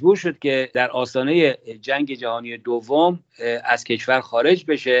مجبور شد که در آستانه جنگ جهانی دوم از کشور خارج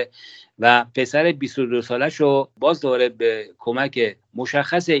بشه و پسر 22 سالش رو باز دوباره به کمک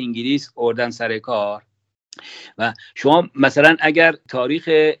مشخص انگلیس آوردن سر کار. و شما مثلا اگر تاریخ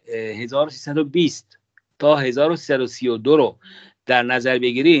 1320 تا 1332 رو در نظر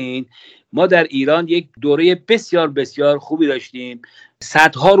بگیرین، ما در ایران یک دوره بسیار بسیار خوبی داشتیم،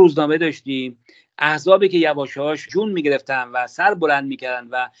 صدها روزنامه داشتیم، احزابی که یواشاش جون میگرفتن و سر بلند میکردن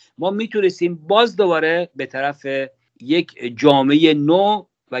و ما میتونستیم باز دوباره به طرف یک جامعه نو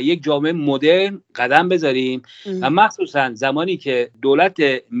و یک جامعه مدرن قدم بذاریم. و مخصوصا زمانی که دولت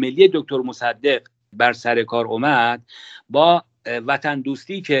ملی دکتر مصدق بر سر کار اومد، با وطن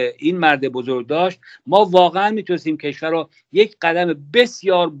دوستی که این مرد بزرگ داشت، ما واقعا میتونستیم کشور رو یک قدم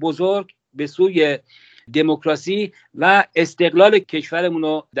بسیار بزرگ به سوی دموکراسی و استقلال کشورمون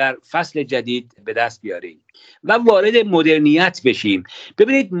رو در فصل جدید به دست بیاریم و وارد مدرنیت بشیم.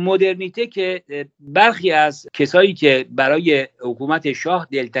 ببینید مدرنیته که برخی از کسایی که برای حکومت شاه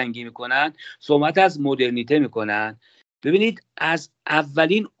دلتنگی میکنن صحبت از مدرنیته میکنن. ببینید از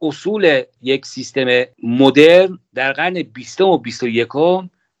اولین اصول یک سیستم مدرن در قرن 20 و 21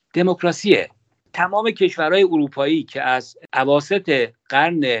 دموکراسیه. تمام کشورهای اروپایی که از اواسط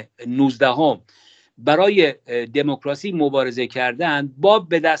قرن 19 برای دموکراسی مبارزه کردند، با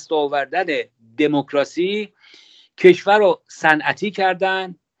به دست آوردن دموکراسی کشور رو صنعتی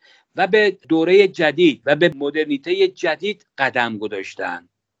کردند و به دوره جدید و به مدرنیته جدید قدم گذاشتند.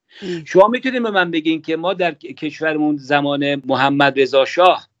 شما میتونید به من بگین که ما در کشورمون زمان محمد رضا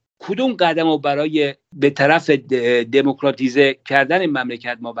شاه کدوم قدم رو برای به طرف دموکراتیزه کردن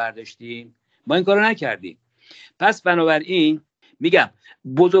مملکت ما برداشتیم؟ ما این کارو نکردیم. پس بنابراین میگم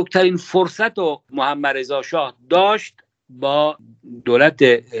بزرگترین فرصت رو محمد رضا شاه داشت با دولت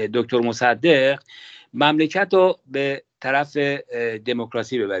دکتر مصدق مملکت رو به طرف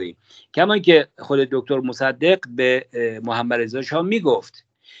دموکراسی ببریم. کما که خود دکتر مصدق به محمد رضا شاه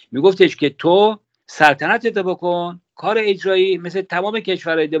میگفتش که تو سلطنتت بکن، کار اجرایی مثل تمام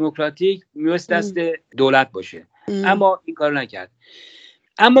کشورهای دموکراتیک میوست دست دولت باشه. اما این کار نکرد.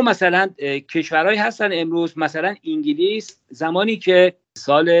 اما مثلا کشورهایی هستن امروز، مثلا انگلیس زمانی که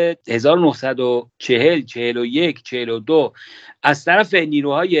سال 1940 41 42 از طرف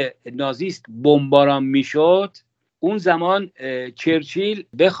نیروهای نازیست بمباران میشد، اون زمان چرچیل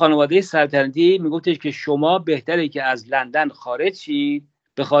به خانواده سلطنتی میگفتش که شما بهتره که از لندن خارج شید،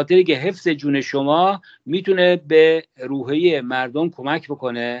 به خاطری که حفظ جون شما میتونه به روحیه مردم کمک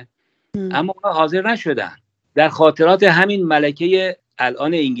بکنه. اما حاضر نشدن. در خاطرات همین ملکه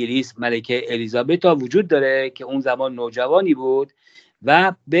الان انگلیس، ملکه الیزابت ها وجود داره که اون زمان نوجوانی بود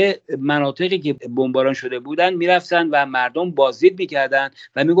و به مناطقی که بمباران شده بودن میرفتن و مردم بازدید میکردن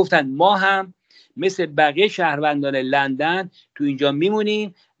و میگفتن ما هم مثل بقیه شهروندان لندن تو اینجا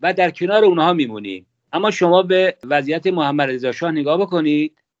میمونیم و در کنار اونها میمونیم. اما شما به وضعیت محمد رضا شاه نگاه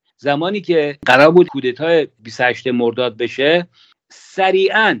بکنید. زمانی که قرار بود کودتای 28 مرداد بشه،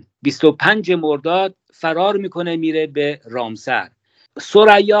 سریعاً 25 مرداد فرار میکنه میره به رامسر.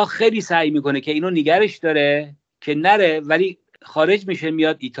 ثریا خیلی سعی میکنه که اینو نگرش داره که نره، ولی خارج میشه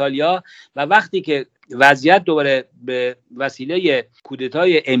میاد ایتالیا و وقتی که وضعیت دوباره به وسیله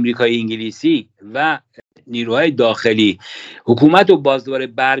کودتای امریکایی انگلیسی و نیروهای داخلی حکومت رو باز دوباره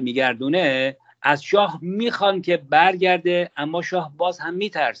برمیگردونه، از شاه میخوان که برگرده، اما شاه باز هم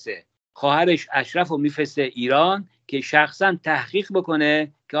میترسه. خواهرش اشرف رو میفرسته ایران که شخصا تحقیق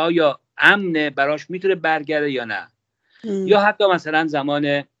بکنه که آیا امن براش میتونه برگرده یا نه. یا حتی مثلا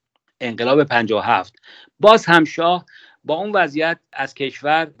زمان انقلاب 57 باز هم شاه با اون وضعیت از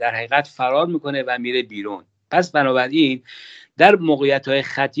کشور در حقیقت فرار میکنه و میره بیرون. پس بنابراین در موقعیت‌های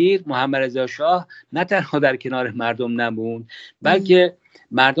خطیر محمد رضا شاه نه تنها در کنار مردم نموند، بلکه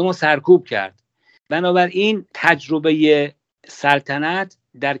مردم رو سرکوب کرد. بنابراین تجربه سلطنت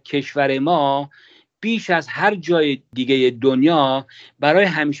در کشور ما بیش از هر جای دیگه دنیا برای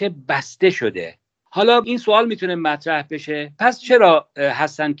همیشه بسته شده. حالا این سوال میتونه مطرح بشه، پس چرا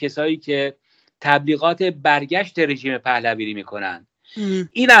هستن کسایی که تبلیغات برگشت رژیم پهلوی میکنن؟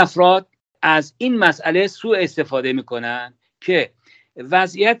 این افراد از این مسئله سوء استفاده میکنن که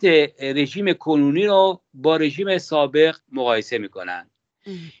وضعیت رژیم کنونی رو با رژیم سابق مقایسه میکنن.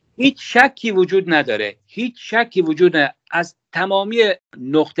 هیچ شکی وجود نداره، از تمامی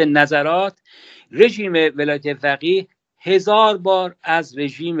نقطه نظرات رژیم ولایت فقیه 1000 بار از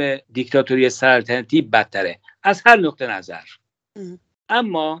رژیم دیکتاتوری سلطنتی بدتره از هر نقطه نظر.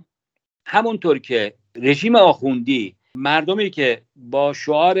 اما همونطور که رژیم آخوندی مردمی که با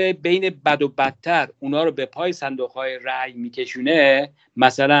شعار بین بد و بدتر اونا رو به پای صندوق‌های رأی میکشونه،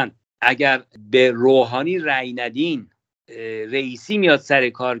 مثلا اگر به روحانی رأی ندین رئیسی میاد سر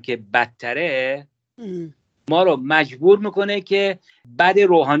کار که بدتره، ما رو مجبور میکنه که بد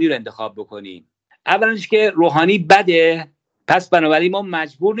روحانی رو انتخاب بکنیم. اولش که روحانی بده، پس بنابراین ما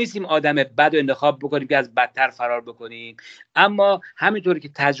مجبور نیستیم آدم بد رو انتخاب بکنیم که از بدتر فرار بکنیم. اما همینطور که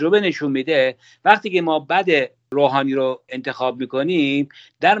تجربه نشون میده وقتی که ما بد روحانی رو انتخاب میکنیم،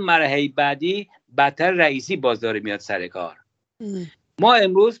 در مرحله بعدی بدتر رئیسی باز داره میاد سر کار. ما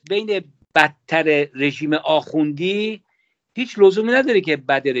امروز بین بدتر رژیم آخوندی هیچ لزومی نداره که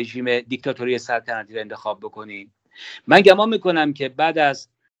بعد رژیم دیکتاتوری سلطنتی رو انتخاب بکنیم. من گمان میکنم که بعد از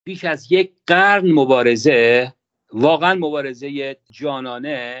بیش از 1 قرن مبارزه، واقعا مبارزه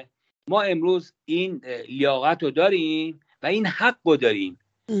جانانه، ما امروز این لیاقت رو داریم و این حق رو داریم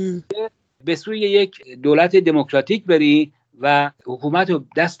به سوی یک دولت دموکراتیک بریم و حکومت رو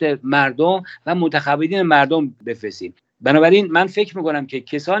دست مردم و منتخبین مردم بفرستیم. بنابراین من فکر میکنم که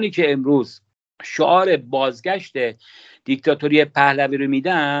کسانی که امروز شعار بازگشت دیکتاتوری پهلوی رو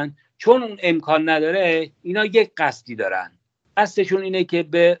میدن، چون اون امکان نداره، اینا یک قصدی دارن. قصدشون اینه که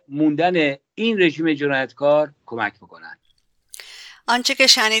به موندن این رژیم جنایتکار کمک بکنن. آنچه که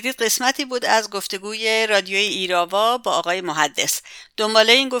شنیدید قسمتی بود از گفتگوی رادیوی ایراوا با آقای محدث.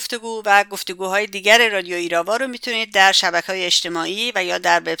 دنباله این گفتگو و گفتگوهای دیگر رادیو ایراوا رو میتونید در شبکه‌های اجتماعی و یا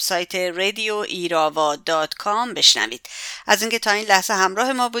در وبسایت radioirava.com بشنوید. از اینکه تا این لحظه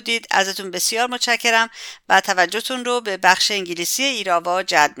همراه ما بودید ازتون بسیار متشکرم و توجهتون رو به بخش انگلیسی ایراوا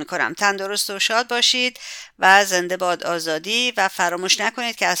جلب میکنم. تندرست و شاد باشید و زنده باد آزادی و فراموش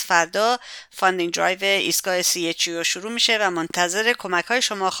نکنید که از فردا فاندینگ درایو ایستگاه CHU شروع میشه و منتظر کمک های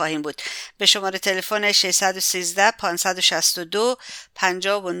شما خواهیم بود. به شماره تلفن 613 562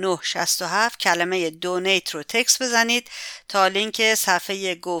 5967 کلمه دونیت رو تکست بزنید تا لینک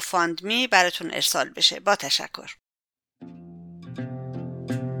صفحه گوفاندمی براتون ارسال بشه. با تشکر.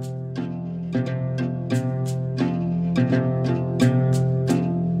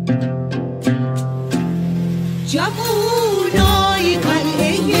 جوونای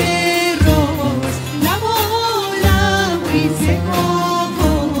قلعه روز نوالم ریز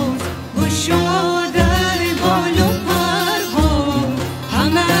آواز گشادر بال و پرها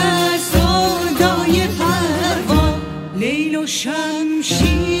همه صدای پروان لیل و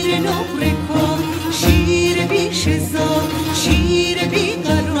شمشیر نقره کن شیر بیش زار شیر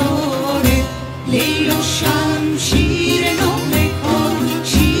بیقراره لیل و شمشیر نقره کن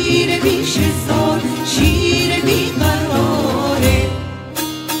شیر بیش زار شیر بیقراره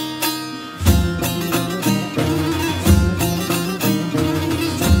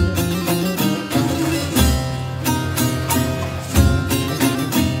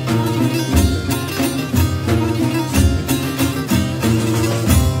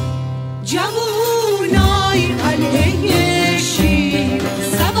جوونای قلعه شیر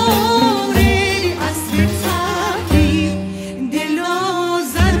سوار اسب تقدیر دل و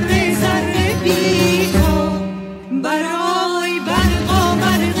ذره ذره بی‌تا برای برقا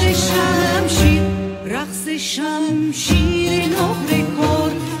برق شمشیر رقص شمشیر نقره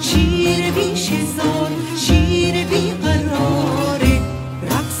کن شیر بیش زار شیر بیقراره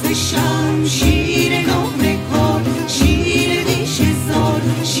رقص شمشیر نقره کن شیر بیش زار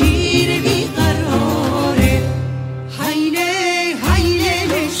شیر بیقراره حیله حیله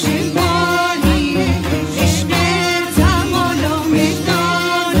لشبانی عشق تمالا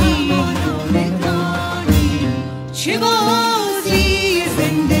مدانی چه بازی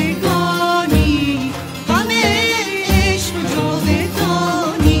زندگانی غم عشق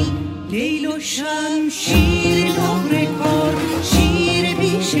جاودانی لیل و شمشیر نقره کن شیر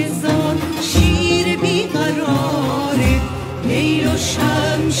بیش زار شیر بیقراره لیل و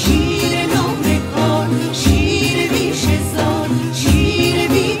شمشیر نقره کن شیر بیش زار شیر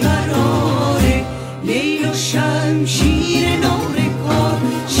بیقراره لیل و شمشیر نقره کن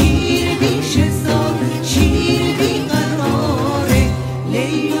شیر بیش زار شیر بیقراره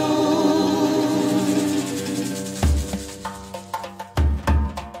لیل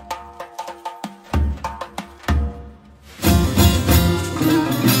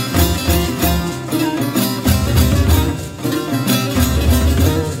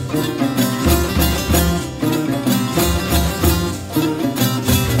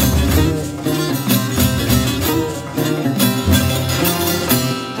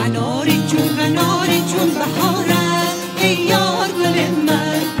قناری جون بهارم ای یار گل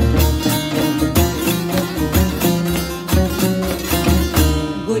من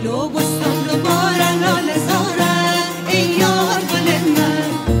گل و بستان رو بارن لاله زارم ای یار گل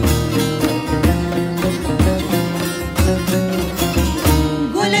من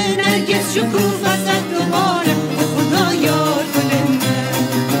گل نرگس شکوفه زد دوباره خدا یار گل من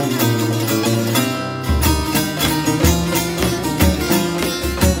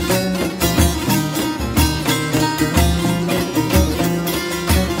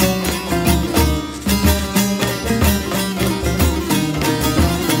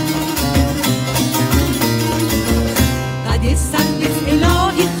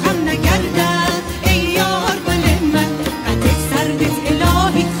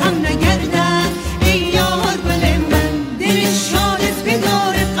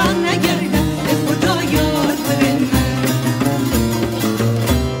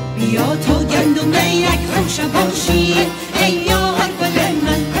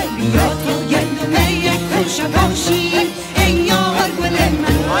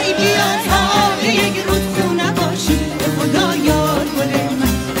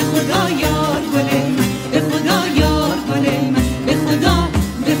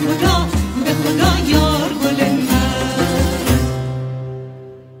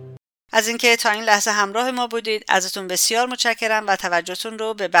از اینکه تا این لحظه همراه ما بودید ازتون بسیار متشکرم و توجهتون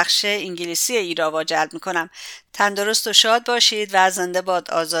رو به بخش انگلیسی ایراوا جلب میکنم. تندرست و شاد باشید و زنده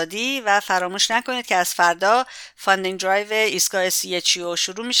باد آزادی و فراموش نکنید که از فردا فاندینگ درایو ایستگاه CHUO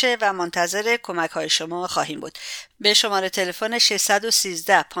شروع میشه و منتظر کمک های شما خواهیم بود. به شماره تلفن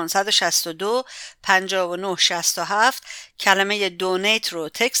 613 562 5967 کلمه دونیت رو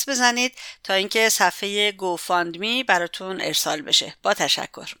تکست بزنید تا اینکه صفحه GoFundMe براتون ارسال بشه. با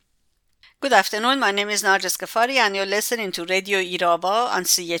تشکر. Good afternoon, my name is Narges Ghaffari and you're listening to Radio Irava on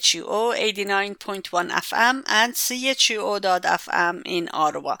CHUO 89.1 FM and CHUO.FM in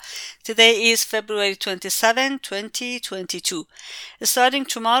Ottawa. Today is February 27, 2022. Starting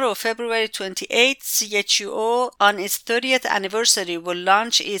tomorrow, February 28, CHUO on its 30th anniversary will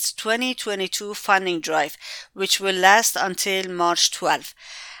launch its 2022 funding drive, which will last until March 12.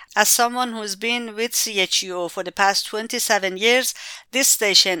 As someone who's been with CHUO for the past 27 years, this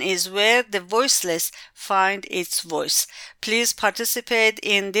station is where the voiceless find its voice. Please participate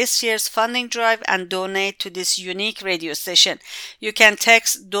in this year's funding drive and donate to this unique radio station. You can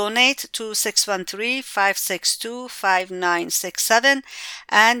text donate to 613-562-5967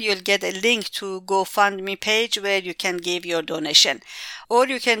 and you'll get a link to GoFundMe page where you can give your donation. Or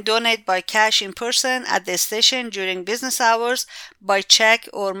you can donate by cash in person at the station during business hours, by check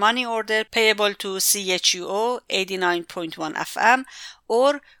or money order payable to CHUO 89.1 FM,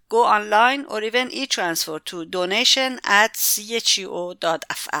 or go online or even e-transfer to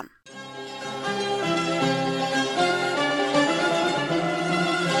donation@chuo.fm.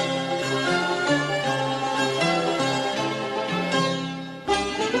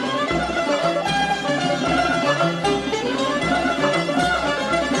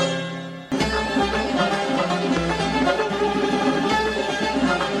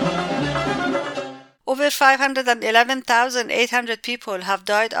 Over 511,800 people have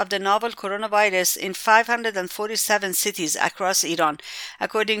died of the novel coronavirus in 547 cities across Iran,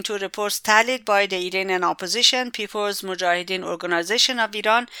 according to reports tallied by the Iranian opposition People's Mujahideen Organization of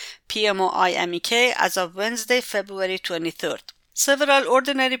Iran, PMOIMEK, as of Wednesday, February 23rd. Several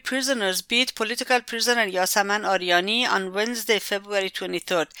ordinary prisoners beat political prisoner Yasaman Aryani on Wednesday, February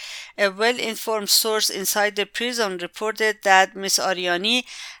 23rd. A well-informed source inside the prison reported that Ms. Aryani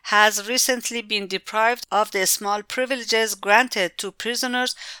has recently been deprived of the small privileges granted to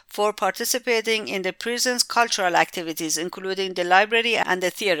prisoners for participating in the prison's cultural activities, including the library and the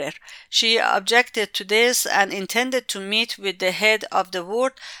theater. She objected to this and intended to meet with the head of the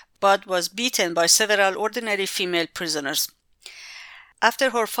ward, but was beaten by several ordinary female prisoners.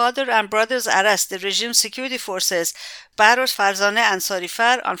 After her father and brother's arrest, the regime security forces barred Farzaneh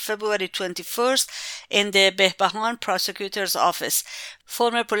Ansarifer on February 21st in the Behbahan prosecutor's office.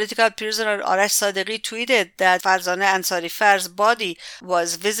 Former political prisoner Arash Sadeghi tweeted that Farzaneh Ansarifer's body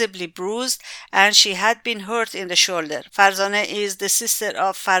was visibly bruised and she had been hurt in the shoulder. Farzaneh is the sister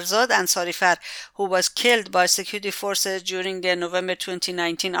of Farzad Ansarifer, who was killed by security forces during the November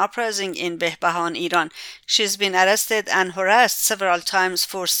 2019 uprising in Behbahan, Iran. She's been arrested and harassed several times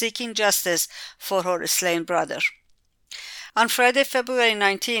for seeking justice for her slain brother. On Friday, February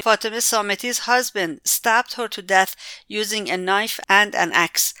 19, Fatemeh Sameti's husband stabbed her to death using a knife and an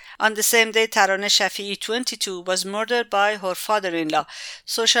axe. On the same day, Taraneh Shafi'i, 22, was murdered by her father-in-law.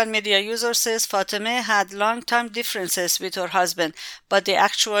 Social media user says Fatemeh had long-time differences with her husband, but the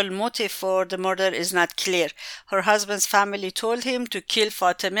actual motive for the murder is not clear. Her husband's family told him to kill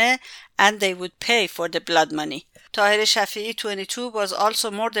Fatemeh and they would pay for the blood money. Tahir Shafi'i, 22, was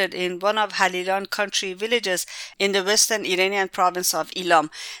also murdered in one of Halilan country villages in the western Iranian province of Ilam.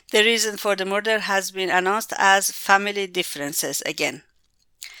 The reason for the murder has been announced as family differences again.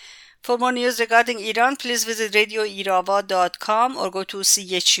 For more news regarding Iran, please visit radioirava.com or go to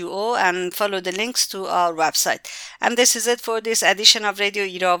CHUO and follow the links to our website. And this is it for this edition of Radio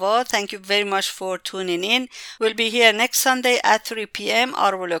Irava. Thank you very much for tuning in. We'll be here next Sunday at 3 p.m.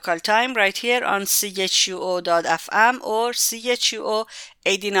 our local time right here on CHUO.FM or CHUO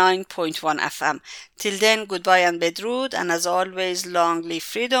 89.1 FM. Till then, goodbye and bedrood, and as always, long live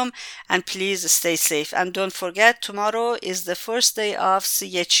freedom, and please stay safe. And don't forget, tomorrow is the first day of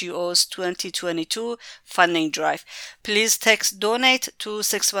CHUO's 2022 funding drive. Please text donate to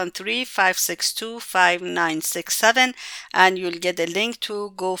 613-562-5967 and you'll get a link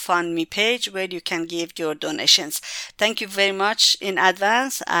to GoFundMe page where you can give your donations. Thank you very much in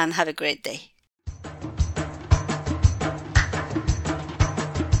advance and have a great day.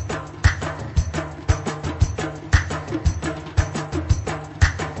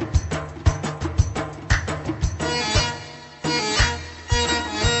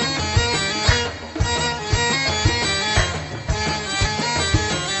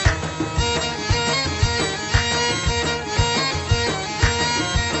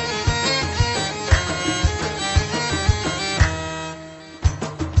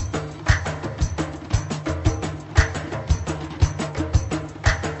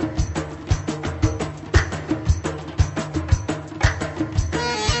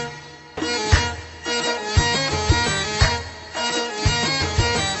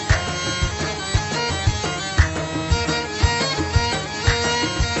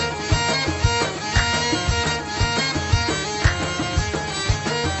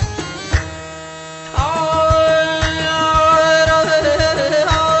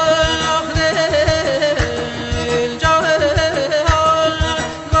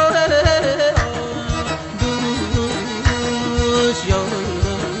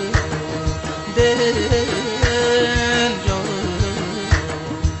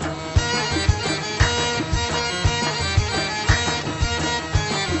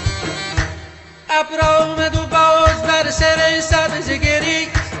 ابر آمد و باز بر سر سبز گریز،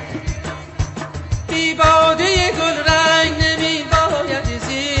 بی باده گل رنگ نمی باید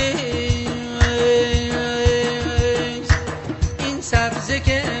زیست. این سبزه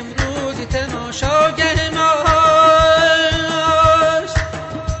که امروز تماشاگه ماست،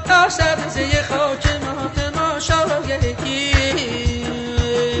 تا سبزه خاک ما تماشاگه کیست.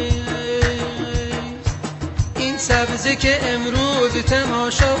 این سبزه که امروز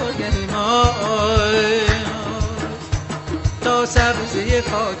تماشاگه ماست، تا سبزه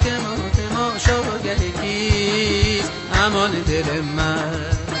خاک ما تماشاگه کیست. امان دل من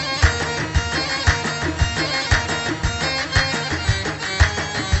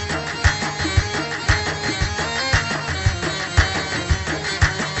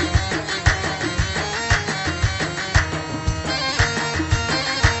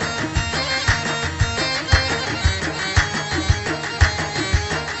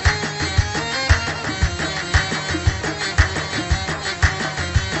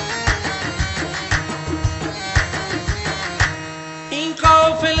این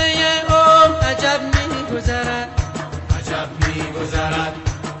قافله عمر عجب می‌گذرد.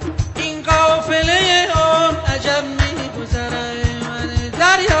 من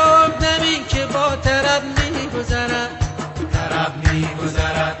دریاب نمی که با طرب می‌گذرد.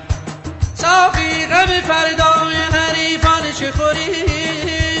 ساقی غم فردای حریفان چه خوری،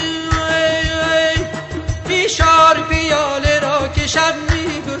 بیشار پیاله را که شب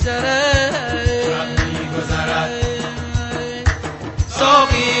می‌گذرد.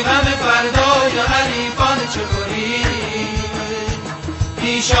 ساقی غم فردای حریفان چه خوری،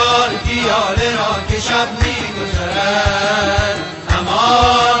 بیشار پیاله را که شب می‌گذرد.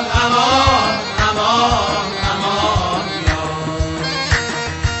 امان امان امان امان یا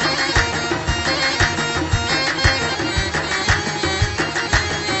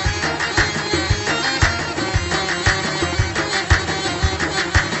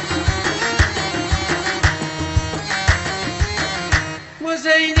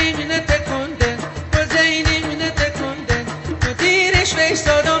مزینی منت کندن، مزینی منت کندن، مدیرش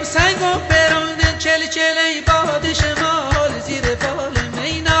ویستادم سنگ و پروندن. چل چل ای باد شمال زیر بال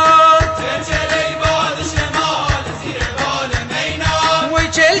مینار، چل چل ای باد شمال زیر بال مینار. وای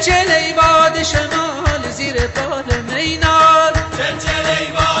چل چل ای باد شمال زیر بال مینار، چل چل ای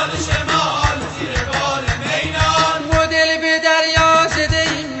باد شمال زیر بال مینار. ما دل به دریا زده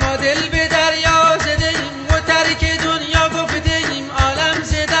ایم، ما دل به دریا زده ایم، و ترک دنیا گفته ایم، عالم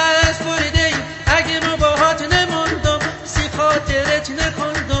زده است برده ایم. اگه مباهات نموندم سی خاطرت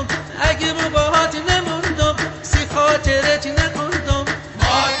نخوندم، اگه مباهات نموندم سی خاطرت نخوندم.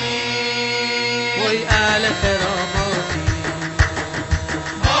 ماتی وای اهل خراباتی،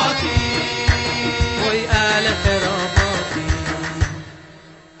 ماتی وای اهل خراباتی.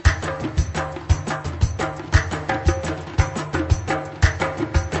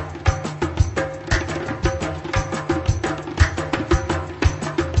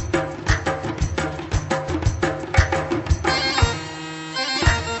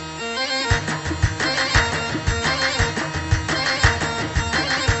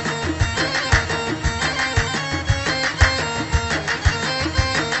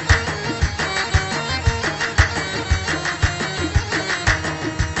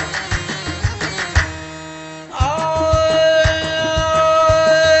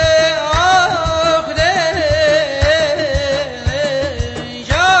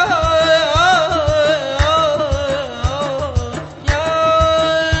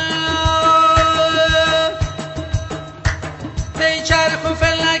 چرخ و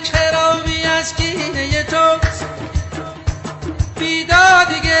فلک خرابی از کینه توست،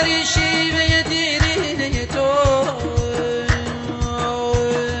 بیدادگری شیوه دیرینه توست.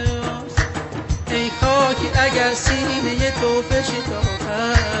 ای خاکی اگر سینه تو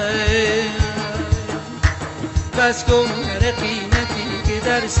بشتافد، بس گوهر قیمتی که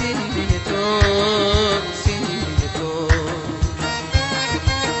در سینه تو، سینه تو.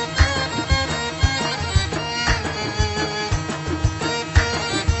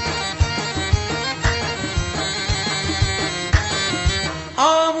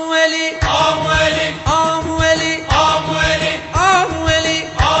 آمولی آمولی آمولی آمولی آمولی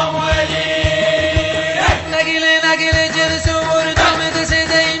آمولی. نگیله نگیله جرس بردم دست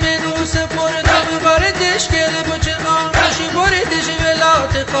دیم روس بردم، باردش گله بچه آنشی بردش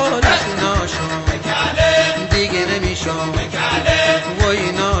ولات خالش ناشم دیگه نمیشم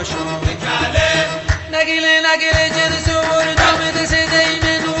وای ناشم. نگیله نگیله جرس بردم دست دیم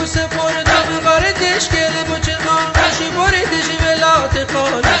روس بردم، باردش گله بچه آنشی بردش ولات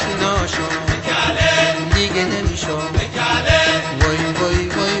خالش ناشم دیگه نمیشم وای وای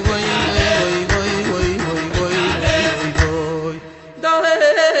وای وای وای وای.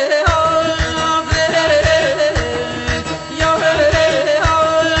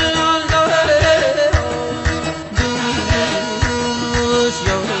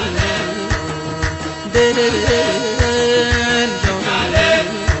 تکنده